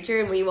you in the future,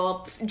 and we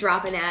will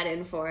drop an ad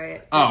in for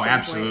it. at Oh, some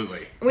absolutely.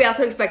 point. We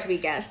also expect to be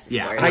guests.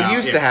 Yeah. for it. I- I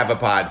used yeah. to have a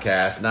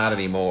podcast, not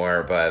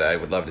anymore, but I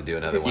would love to do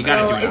another Is it one. gotta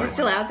still- do is another it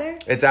still one. out there?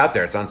 It's out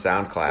there. It's on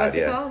SoundCloud. What's it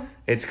yeah. called?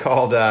 It's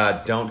called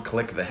Don't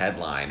Click the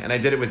Headline. And I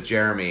did it with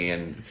Jeremy,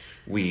 and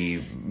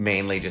we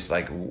mainly just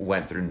like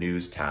went through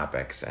news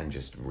topics and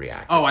just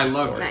reacted. Oh, I to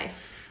love stories, it.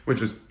 Nice.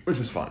 which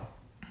was fun.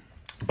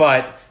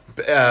 But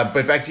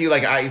back to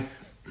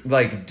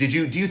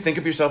you, do you think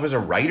of yourself as a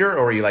writer,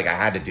 or are you like, I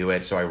had to do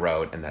it, so I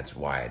wrote, and that's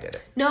why I did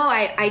it? No,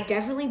 I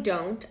definitely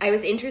don't. I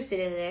was interested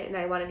in it, and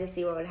I wanted to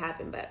see what would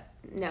happen, but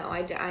no,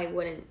 I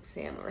wouldn't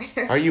say I'm a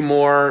writer. Are you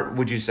more,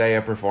 would you say,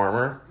 a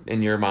performer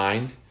in your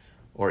mind?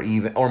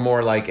 Or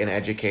more like an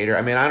educator?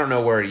 I mean, I don't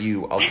know where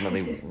you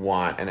ultimately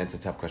want, and it's a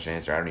tough question to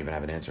answer. I don't even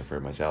have an answer for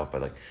it myself,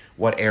 but like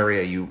what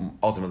area you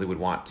ultimately would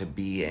want to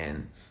be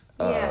in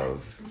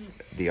of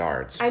the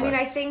arts. I mean,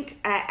 I think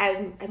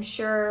I'm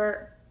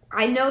sure.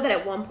 I know that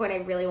at one point I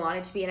really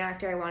wanted to be an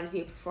actor. I wanted to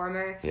be a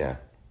performer. Yeah.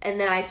 And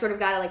then I sort of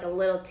got like a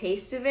little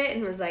taste of it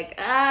and was like,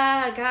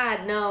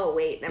 God, no,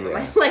 wait, never Yeah.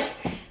 mind. Like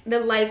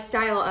the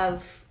lifestyle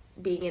of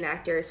being an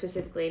actor,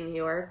 specifically in New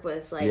York,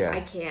 was like, Yeah. I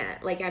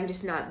can't. Like, I'm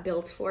just not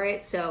built for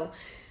it. So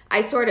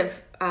I sort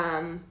of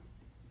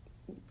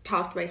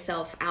talked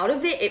myself out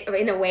of it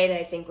in a way that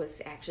I think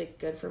was actually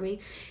good for me.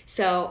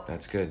 So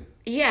That's good.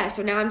 yeah,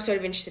 so now I'm sort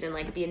of interested in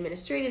like the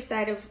administrative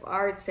side of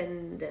arts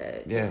and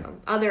the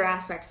other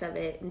aspects of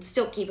it, and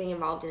still keeping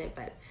involved in it.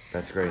 But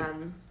That's great.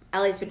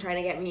 Ellie's been trying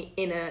to get me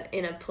in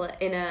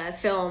a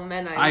film,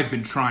 and I've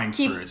been trying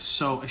Keep- for it.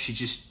 So she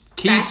just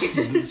keeps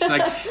she's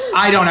like,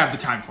 I don't have the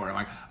time for it. I'm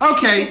like,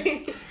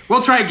 okay.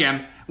 We'll try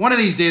again. One of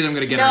these days, I'm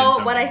gonna get her in No,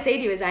 something. what I say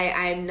to you is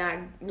I'm not,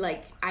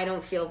 like, I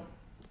don't feel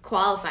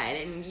qualified,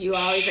 and you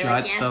always are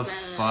like, yes, Shut the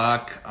no.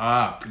 fuck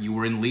up. You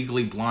were in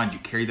Legally Blonde. You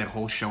carried that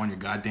whole show on your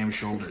goddamn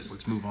shoulders.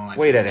 Let's move on.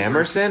 Wait, at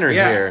Emerson or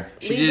here?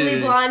 She Legally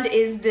did- Blonde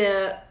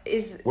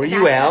Were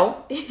you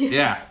L?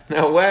 Yeah.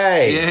 No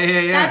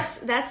way. Yeah.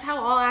 That's how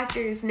all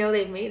actors know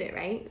they've made it,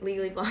 right?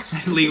 Legally Blonde.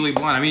 Legally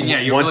Blonde. I mean, yeah,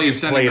 you Once really you've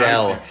ascended played right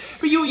L. there.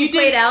 But you You did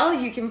played L,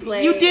 you can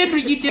play. You did a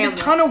Hamlet.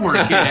 ton of work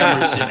at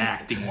Emerson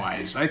acting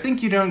wise. I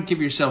think you don't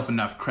give yourself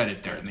enough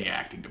credit there in the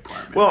acting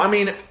department. Well,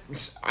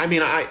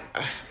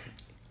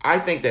 I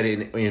think that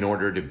in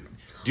order to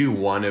do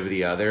one of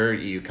the other,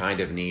 you kind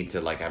of need to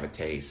like have a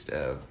taste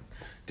of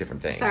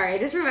different things. Sorry, I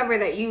just remember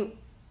that you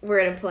were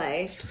in a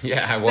play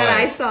Yeah, I was. that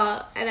I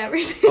saw at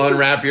Emerson.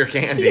 Unwrap Your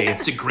Candy.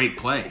 it's a great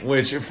play.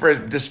 Which,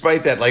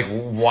 despite that like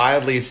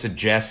wildly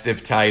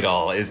suggestive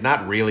title, is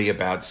not really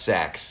about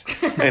sex,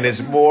 and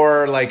is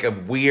more like a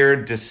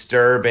weird,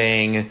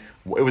 disturbing.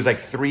 It was like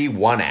 3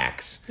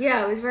 one-acts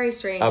Yeah, it was very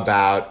strange.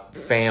 about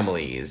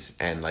families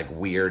and like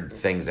weird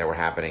things that were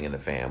happening in the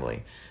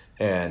family,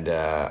 and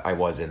I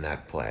was in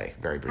that play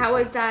very briefly. How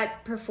was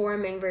that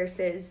performing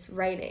versus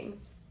writing?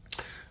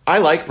 I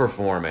like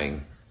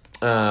performing.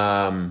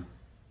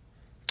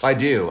 I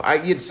do. I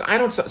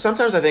don't.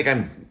 Sometimes I think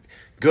I'm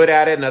good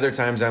at it, and other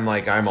times I'm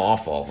like I'm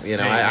awful. You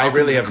know, Hey, I welcome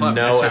really to the have club.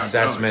 no That's how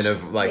it assessment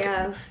goes. of like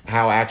Yeah.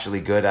 how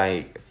actually good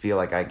I feel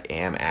like I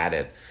am at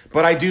it.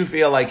 But I do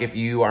feel like if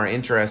you are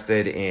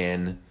interested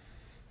in,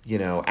 you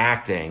know,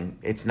 acting,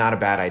 it's not a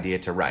bad idea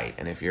to write,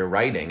 and if you're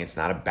writing, it's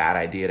not a bad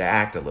idea to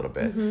act a little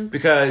bit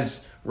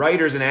because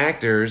writers and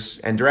actors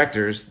and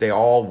directors, they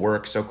all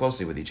work so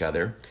closely with each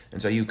other,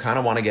 and so you kind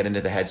of want to get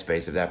into the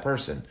headspace of that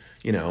person.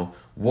 You know,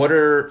 what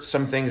are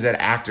some things that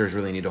actors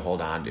really need to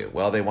hold on to?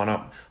 Well, they want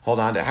to hold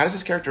on to, how does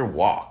this character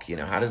walk? You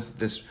know, what is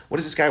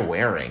this guy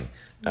wearing?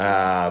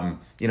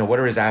 You know, what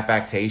are his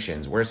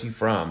affectations? Where's he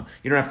from?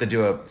 You don't have to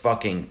do a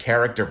fucking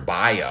character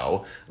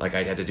bio like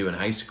I had to do in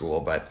high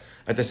school, but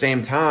at the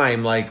same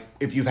time, like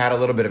if you've had a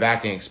little bit of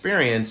acting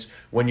experience,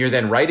 when you're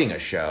then writing a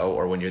show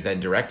or when you're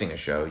then directing a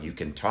show, you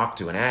can talk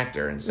to an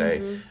actor and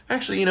say,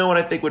 actually, you know what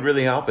I think would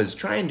really help is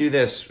try and do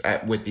this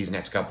with these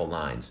next couple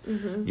lines,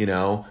 you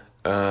know?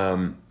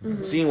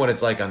 Seeing what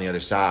it's like on the other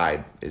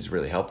side is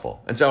really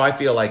helpful. And so I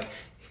feel like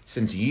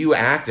since you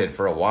acted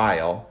for a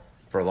while,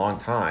 for a long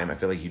time, I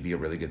feel like you'd be a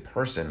really good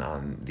person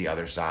on the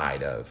other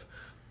side of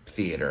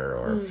theater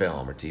or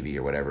film or TV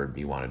or whatever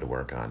you wanted to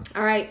work on.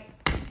 All right,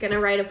 gonna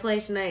write a play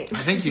tonight. I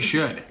think you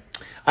should.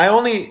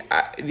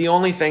 The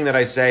only thing that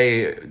I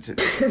say,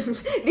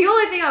 The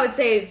only thing I would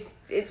say is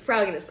it's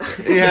probably gonna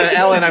suck. yeah,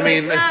 Ellen, I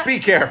mean, Like, be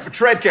careful,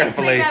 tread I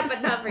carefully. say that,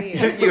 but not for you.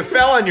 You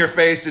fell on your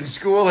face in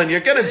school and you're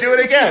gonna do it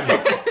again.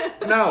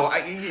 No,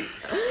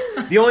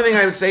 the only thing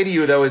I would say to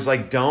you though is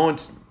like,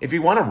 if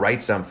you want to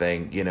write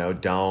something, you know,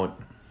 don't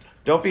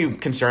be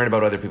concerned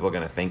about what other people are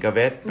gonna think of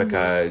it,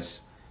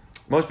 because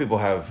most people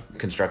have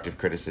constructive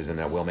criticism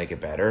that will make it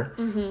better,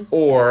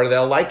 or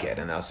they'll like it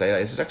and they'll say,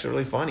 this is actually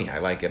really funny, I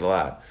like it a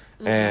lot.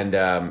 And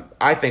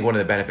I think one of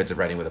the benefits of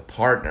writing with a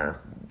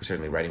partner,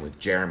 certainly writing with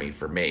Jeremy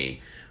for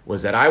me,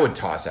 was that I would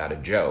toss out a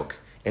joke,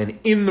 and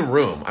in the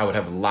room I would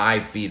have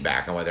live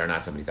feedback on whether or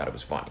not somebody thought it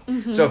was funny.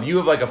 So if you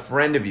have like a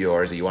friend of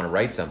yours that you want to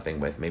write something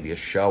with, maybe a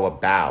show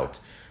about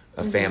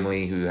a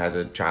family who has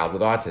a child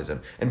with autism,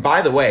 and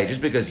by the way,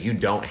 just because you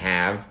don't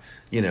have,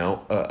 you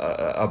know,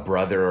 a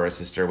brother or a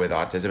sister with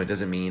autism, it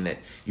doesn't mean that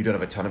you don't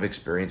have a ton of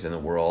experience in the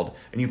world,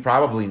 and you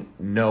probably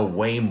know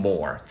way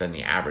more than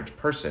the average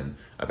person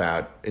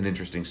about an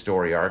interesting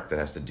story arc that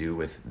has to do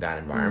with that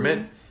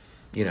environment.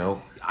 You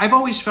know, I've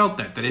always felt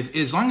that if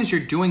as long as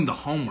you're doing the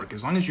homework,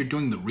 as long as you're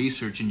doing the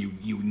research and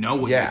you know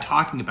what you're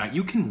talking about,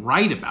 you can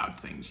write about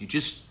things. You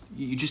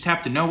just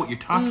have to know what you're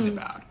talking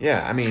about.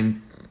 yeah, I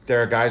mean,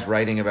 there are guys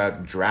writing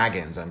about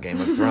dragons on Game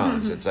of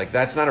Thrones. It's like,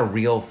 that's not a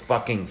real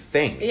fucking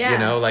thing. Yeah. You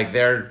know, like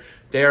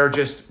they're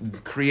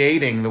just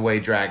creating the way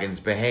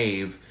dragons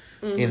behave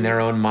in their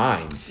own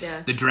minds.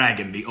 Yeah. The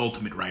dragon, the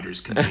ultimate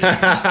writer's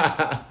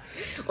convenience.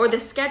 Or the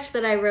sketch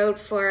that I wrote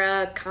for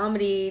a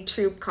comedy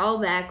troupe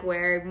callback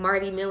where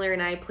Marty Miller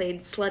and I played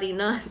slutty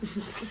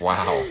nuns.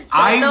 Wow.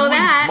 Don't know would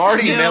that.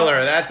 Marty kill-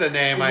 Miller, that's a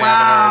name I Wow, haven't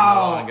heard in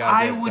a long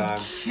I goddamn would time.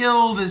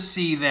 kill to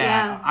see that.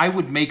 Yeah. I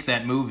would make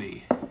that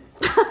movie.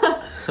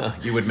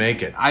 You would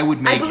make it. I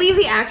would make I believe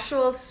the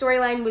actual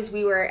storyline was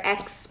we were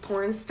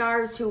ex-porn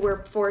stars who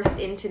were forced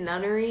into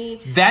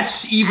nunnery.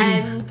 That's even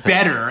And-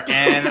 better.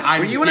 And I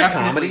Were you in a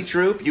comedy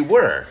troupe? You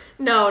were.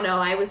 No,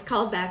 I was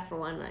called back for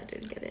one and I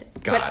didn't get it.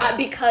 Got but it.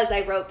 because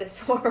I wrote this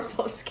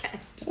horrible sketch.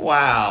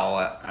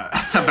 Wow.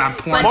 about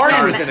porn But Marty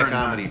stars was in a turned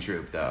comedy on.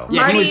 troupe, though.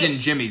 Yeah, Marty- he was in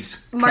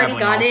Jimmy's. Marty Traveling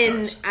got in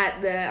All-Stars.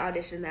 at the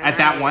audition that At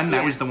that night. one?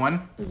 That Yeah. was the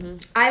one?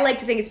 I like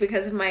to think it's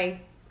because of my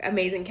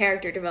amazing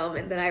character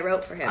development that I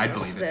wrote for him. I of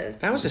believe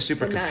it. That was a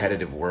super the nun.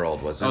 competitive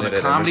world, wasn't Oh, it? the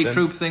at comedy Emerson?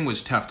 troupe thing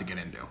was tough to get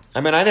into.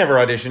 I mean, I never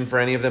auditioned for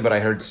any of them, but I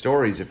heard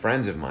stories of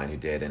friends of mine who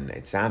did, and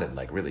it sounded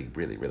like really,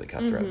 really, really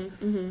cutthroat.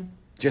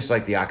 just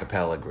like the a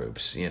cappella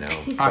groups, you know,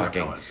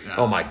 fucking, yeah.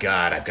 oh my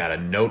God, I've got a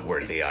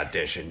noteworthy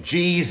audition.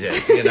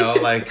 Jesus, you know,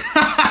 like,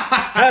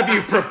 have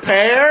you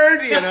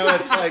prepared? You know,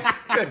 it's like,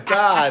 good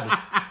God.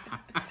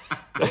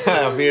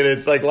 I mean,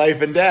 it's like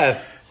life and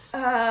death.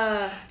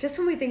 Just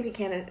when we think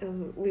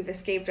we've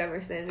escaped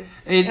Emerson,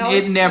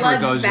 it never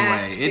floods goes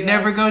back away. to It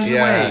never us. goes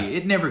Yeah. away.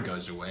 It never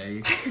goes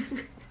away.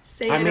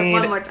 Say I it mean,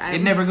 one more time.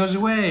 It never goes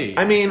away.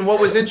 I mean, what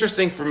was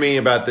interesting for me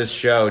about this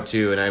show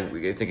too, and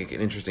I think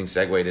an interesting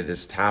segue to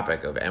this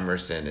topic of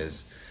Emerson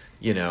is,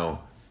 you know,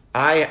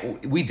 I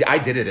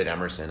did it at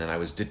Emerson, and I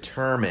was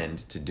determined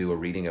to do a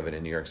reading of it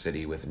in New York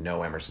City with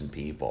no Emerson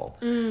people.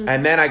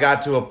 And then I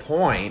got to a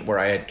point where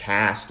I had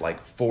cast like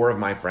 4 of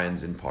my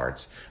friends in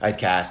parts. I'd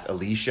cast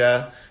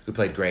Alicia, who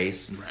played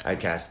Grace. Right. I'd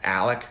cast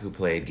Alec, who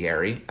played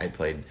Gary. I'd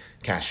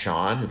cast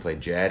Sean, who played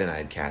Jed, and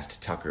I'd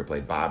cast Tucker, who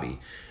played Bobby.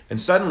 And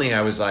suddenly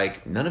I was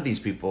like, none of these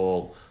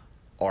people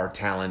are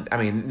talent. I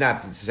mean,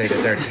 not to say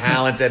that they're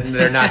talented and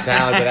they're not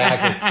talented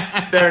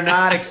actors. They're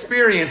not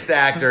experienced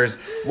actors.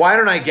 Why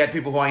don't I get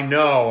people who I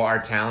know are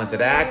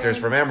talented actors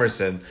from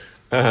Emerson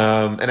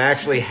and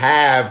actually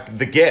have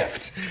the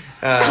gift?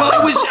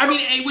 Well,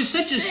 it was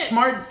such a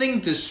smart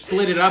thing to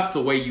split it up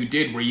the way you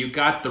did, where you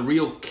got the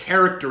real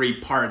charactery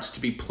parts to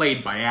be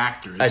played by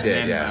actors. I did,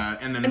 and, yeah.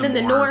 And then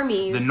the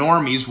normies. The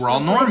normies were all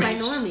Played by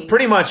normies.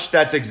 Pretty much,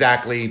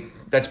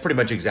 that's pretty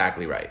much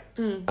exactly right.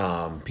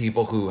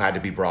 People who had to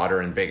be broader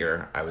and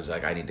bigger, I was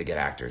like, I need to get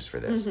actors for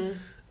this.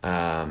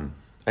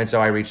 And so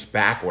I reached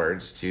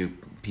backwards to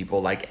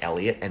people like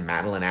Elliot and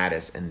Madeline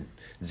Addis and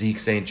Zeke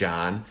St.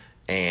 John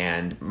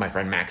and my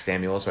friend Max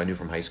Samuels, who I knew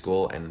from high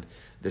school, and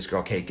this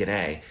girl, Kate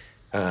Gannay.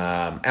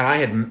 And I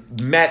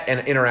had met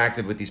and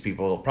interacted with these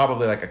people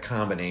probably like a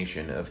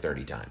combination of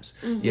 30 times,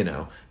 you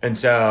know? And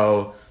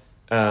so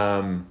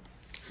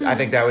I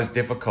think that was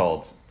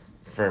difficult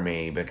for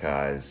me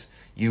because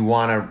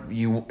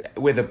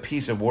with a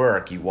piece of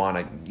work, you want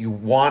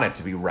it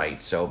to be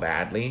right so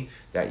badly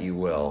that you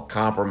will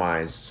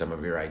compromise some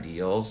of your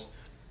ideals.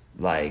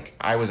 Like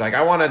I was like,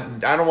 I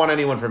don't want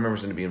anyone from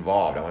Emerson to be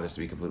involved. I want this to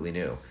be completely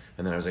new.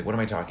 And then I was like, what am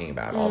I talking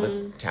about? All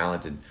the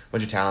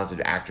bunch of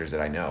talented actors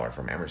that I know are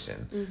from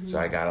Emerson. So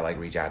I got to like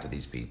reach out to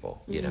these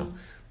people, you know?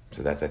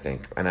 So that's, I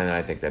think, and then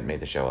I think that made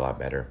the show a lot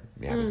better.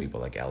 Having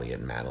people like Elliot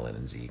and Madeline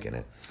and Zeke in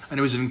it. And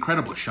it was an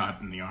incredible shot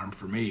in the arm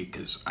for me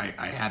because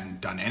I hadn't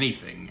done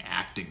anything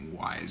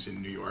acting-wise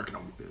in New York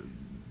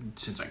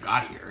since I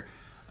got here.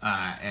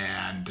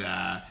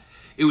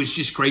 It was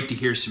just great to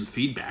hear some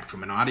feedback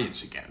from an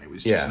audience again. It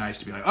was just nice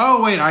to be like,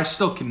 oh wait, I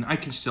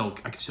can still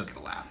get a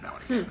laugh now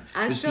and again.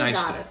 I still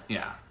got it.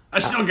 Yeah. I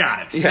still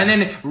got it. Yeah. And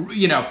then,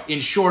 you know, in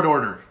short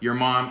order, your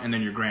mom and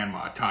then your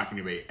grandma talking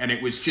to me. And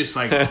it was just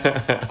like,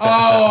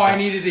 oh, I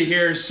needed to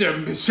hear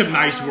some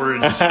nice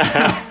words.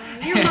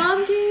 Your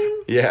mom came?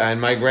 Yeah,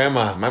 and my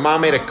grandma. My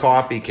mom made a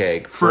coffee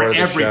cake for the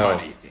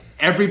everybody. Show.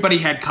 Everybody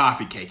had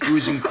coffee cake. It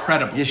was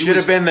incredible. You should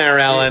have been there,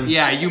 Ellen.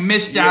 Yeah, you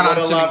missed out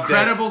on some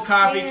incredible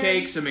coffee Man.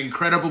 cake, some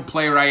incredible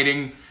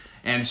playwriting,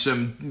 and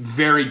some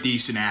very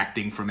decent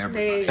acting from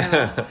everybody.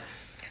 There you go.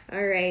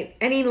 All right.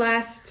 Any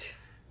last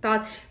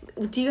thoughts?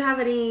 Do you have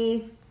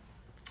any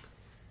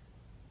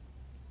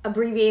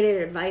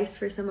abbreviated advice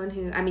for someone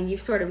who, I mean,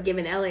 you've sort of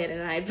given Elliot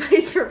and I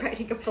advice for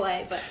writing a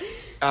play, but...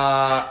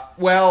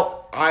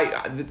 Well,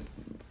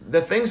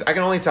 the things, I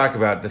can only talk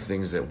about the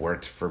things that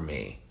worked for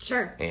me.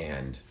 Sure.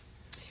 And,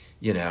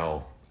 you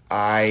know,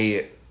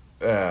 I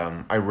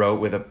wrote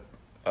with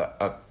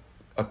a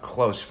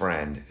close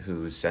friend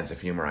whose sense of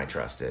humor I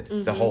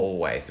trusted the whole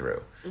way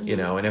through, you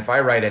know, and if I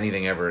write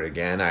anything ever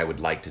again, I would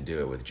like to do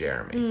it with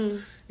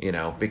Jeremy, you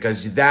know,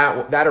 because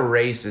that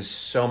erases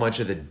so much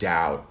of the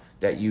doubt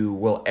that you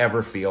will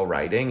ever feel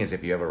writing as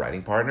if you have a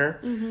writing partner,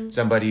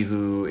 somebody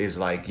who is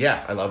like,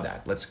 yeah, I love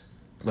that.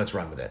 Let's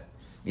run with it.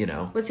 You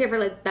know, what's he ever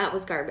like, that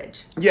was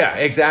garbage. Yeah,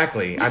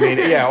 exactly. I mean,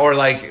 yeah, or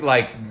like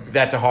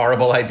that's a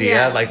horrible idea.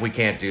 Yeah. Like we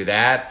can't do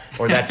that,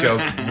 or that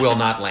joke will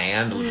not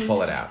land. Let's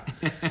pull it out.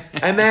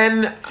 And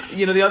then,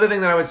 you know, the other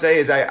thing that I would say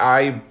is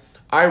I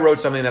wrote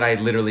something that I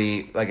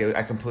literally like.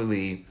 I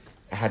completely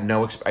had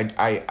no.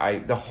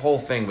 The whole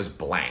thing was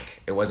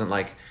blank. It wasn't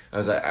like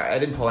I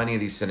didn't pull any of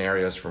these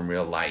scenarios from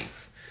real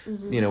life.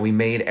 You know, we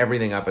made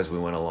everything up as we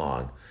went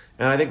along,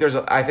 and I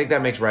think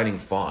that makes writing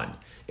fun.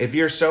 If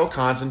you're so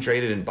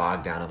concentrated and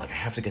bogged down and like, I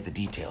have to get the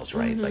details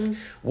right. Like,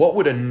 what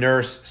would a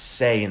nurse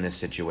say in this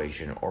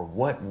situation? Or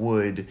what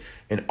would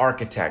an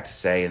architect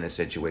say in this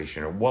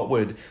situation? Or what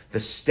would the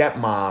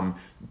stepmom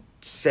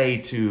say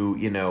to,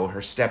 you know,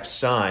 her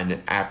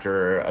stepson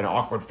after an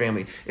awkward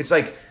family? It's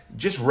like,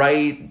 just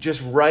write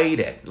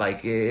it.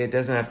 Like, it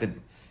doesn't have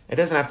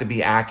to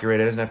be accurate.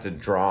 It doesn't have to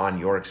draw on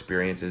your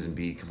experiences and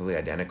be completely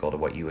identical to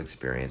what you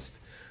experienced,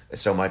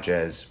 so much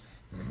as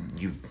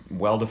you've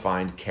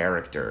well-defined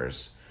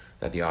characters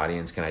that the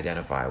audience can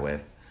identify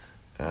with.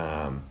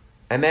 And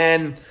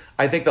then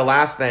I think the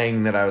last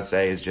thing that I would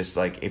say is just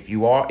like, if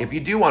you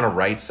do want to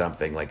write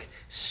something, like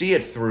see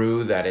it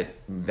through that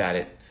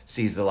it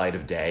sees the light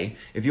of day.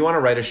 If you want to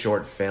write a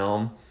short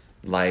film,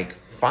 like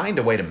find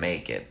a way to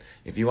make it.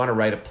 If you want to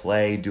write a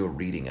play, do a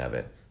reading of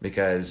it.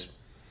 because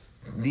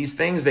these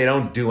things, they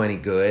don't do any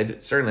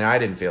good. Certainly I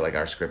didn't feel like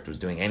our script was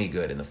doing any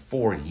good in the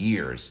 4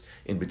 years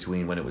in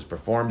between when it was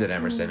performed at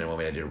Emerson and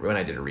when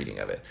I did a reading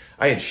of it.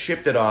 I had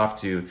shipped it off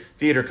to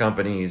theater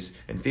companies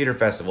and theater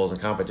festivals and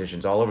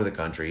competitions all over the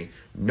country.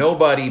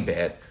 Nobody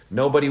bit.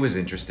 Nobody was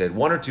interested.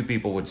 1 or 2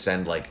 people would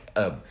send like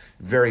a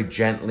very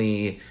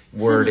gently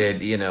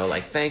worded,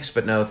 like thanks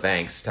but no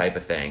thanks type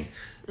of thing.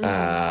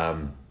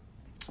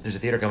 There's a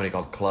theater company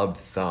called Clubbed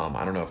Thumb.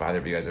 I don't know if either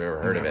of you guys have ever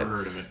heard of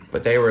it.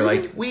 But they were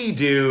like, we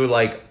do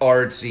like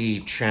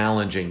artsy,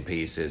 challenging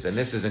pieces, and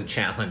this isn't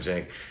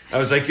challenging. I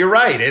was like, you're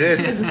right, it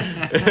isn't.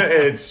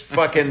 It's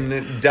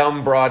fucking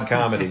dumb, broad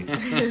comedy.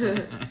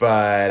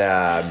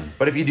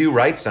 But if you do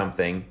write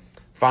something,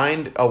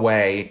 find a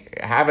way,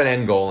 have an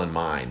end goal in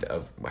mind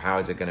of how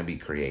is it going to be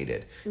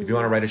created. If you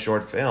want to write a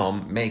short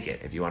film, make it.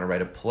 If you want to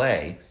write a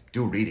play,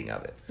 do a reading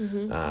of it.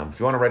 If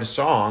you want to write a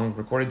song,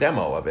 record a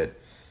demo of it.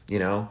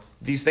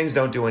 These things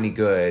don't do any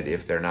good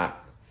if they're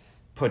not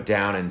put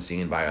down and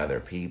seen by other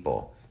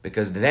people.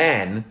 Because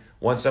then,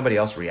 once somebody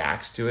else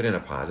reacts to it in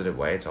a positive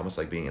way, it's almost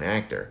like being an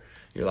actor.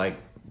 You're like,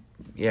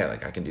 yeah,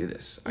 like I can do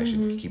this. I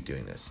should keep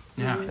doing this.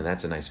 Yeah. And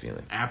that's a nice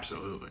feeling.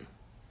 Absolutely.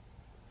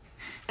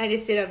 I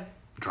just did a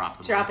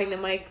dropping the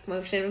mic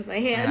motion with my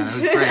Yeah, hand. that was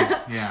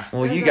great. Yeah.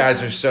 Well, you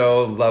guys are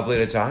so lovely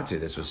to talk to.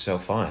 This was so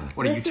fun.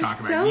 What are This you is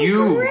talking so about?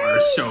 You great. are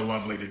so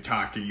lovely to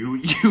talk to.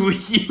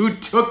 You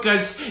took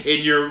us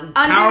in your Under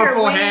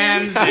powerful your wing.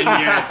 hands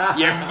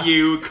and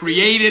you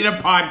created a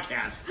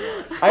podcast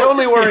for us. I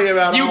only worry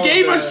about You all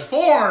gave the, us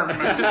form.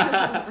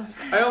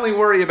 I only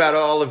worry about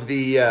all of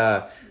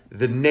the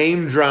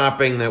name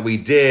dropping that we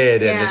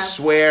did and Yeah. the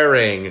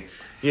swearing.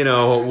 We're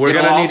It'll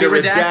gonna all need to be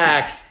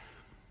redact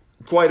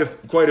quite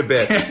a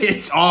bit.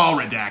 It's all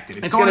redacted.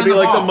 It's going to be in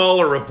like the vault.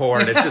 Mueller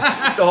report. It's just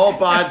the whole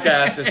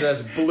podcast just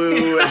has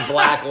blue and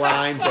black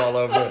lines all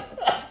over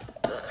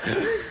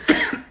it.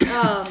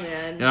 Oh,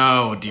 man.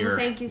 Oh dear.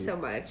 Thank you so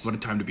much. What a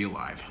time to be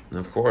alive.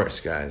 Of course,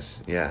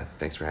 guys. Yeah,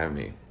 thanks for having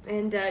me.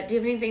 And do you have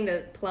anything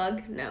to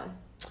plug? No.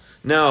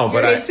 No,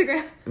 Your but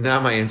Instagram?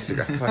 not my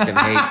Instagram. I fucking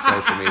hate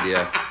social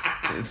media.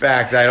 In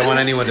fact, I don't want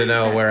anyone to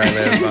know where I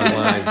live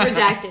online.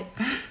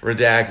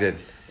 Redacted.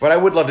 But I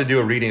would love to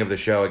do a reading of the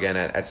show again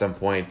at some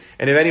point.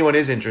 And if anyone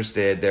is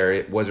interested,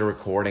 there was a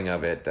recording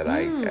of it that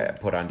I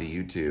put onto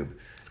YouTube.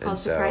 It's called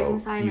Surprising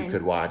Simon. You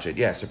could watch it.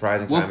 Yeah,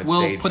 Surprising We'll Simon put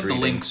staged the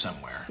reading. link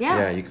somewhere.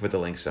 Yeah. You could put the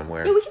link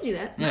somewhere. Yeah, we could do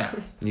that. Yeah.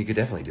 You could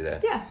definitely do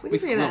that. Yeah, we can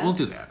figure that out. We'll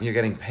do that. You're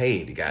getting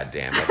paid,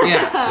 goddammit.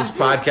 Yeah. This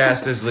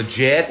podcast is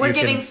legit. We're you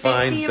giving can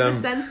find 50 some. of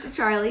the cents to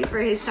Charlie for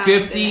his time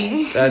 50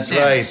 today. That's cents.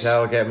 right.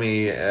 That'll get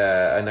me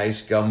a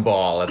nice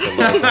gumball at the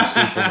local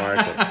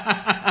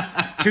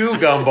supermarket. 2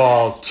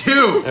 gumballs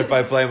 2. if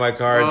I play my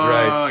cards Oh,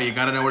 right. you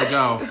gotta know where to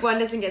go. If one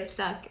doesn't get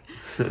stuck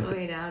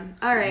way down.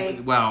 All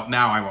right. Well,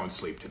 now I won't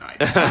sleep tonight.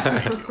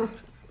 Thank you.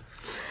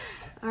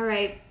 All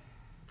right.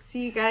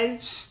 See you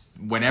guys.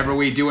 Whenever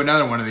we do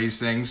another one of these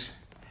things,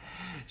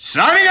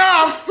 signing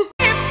off!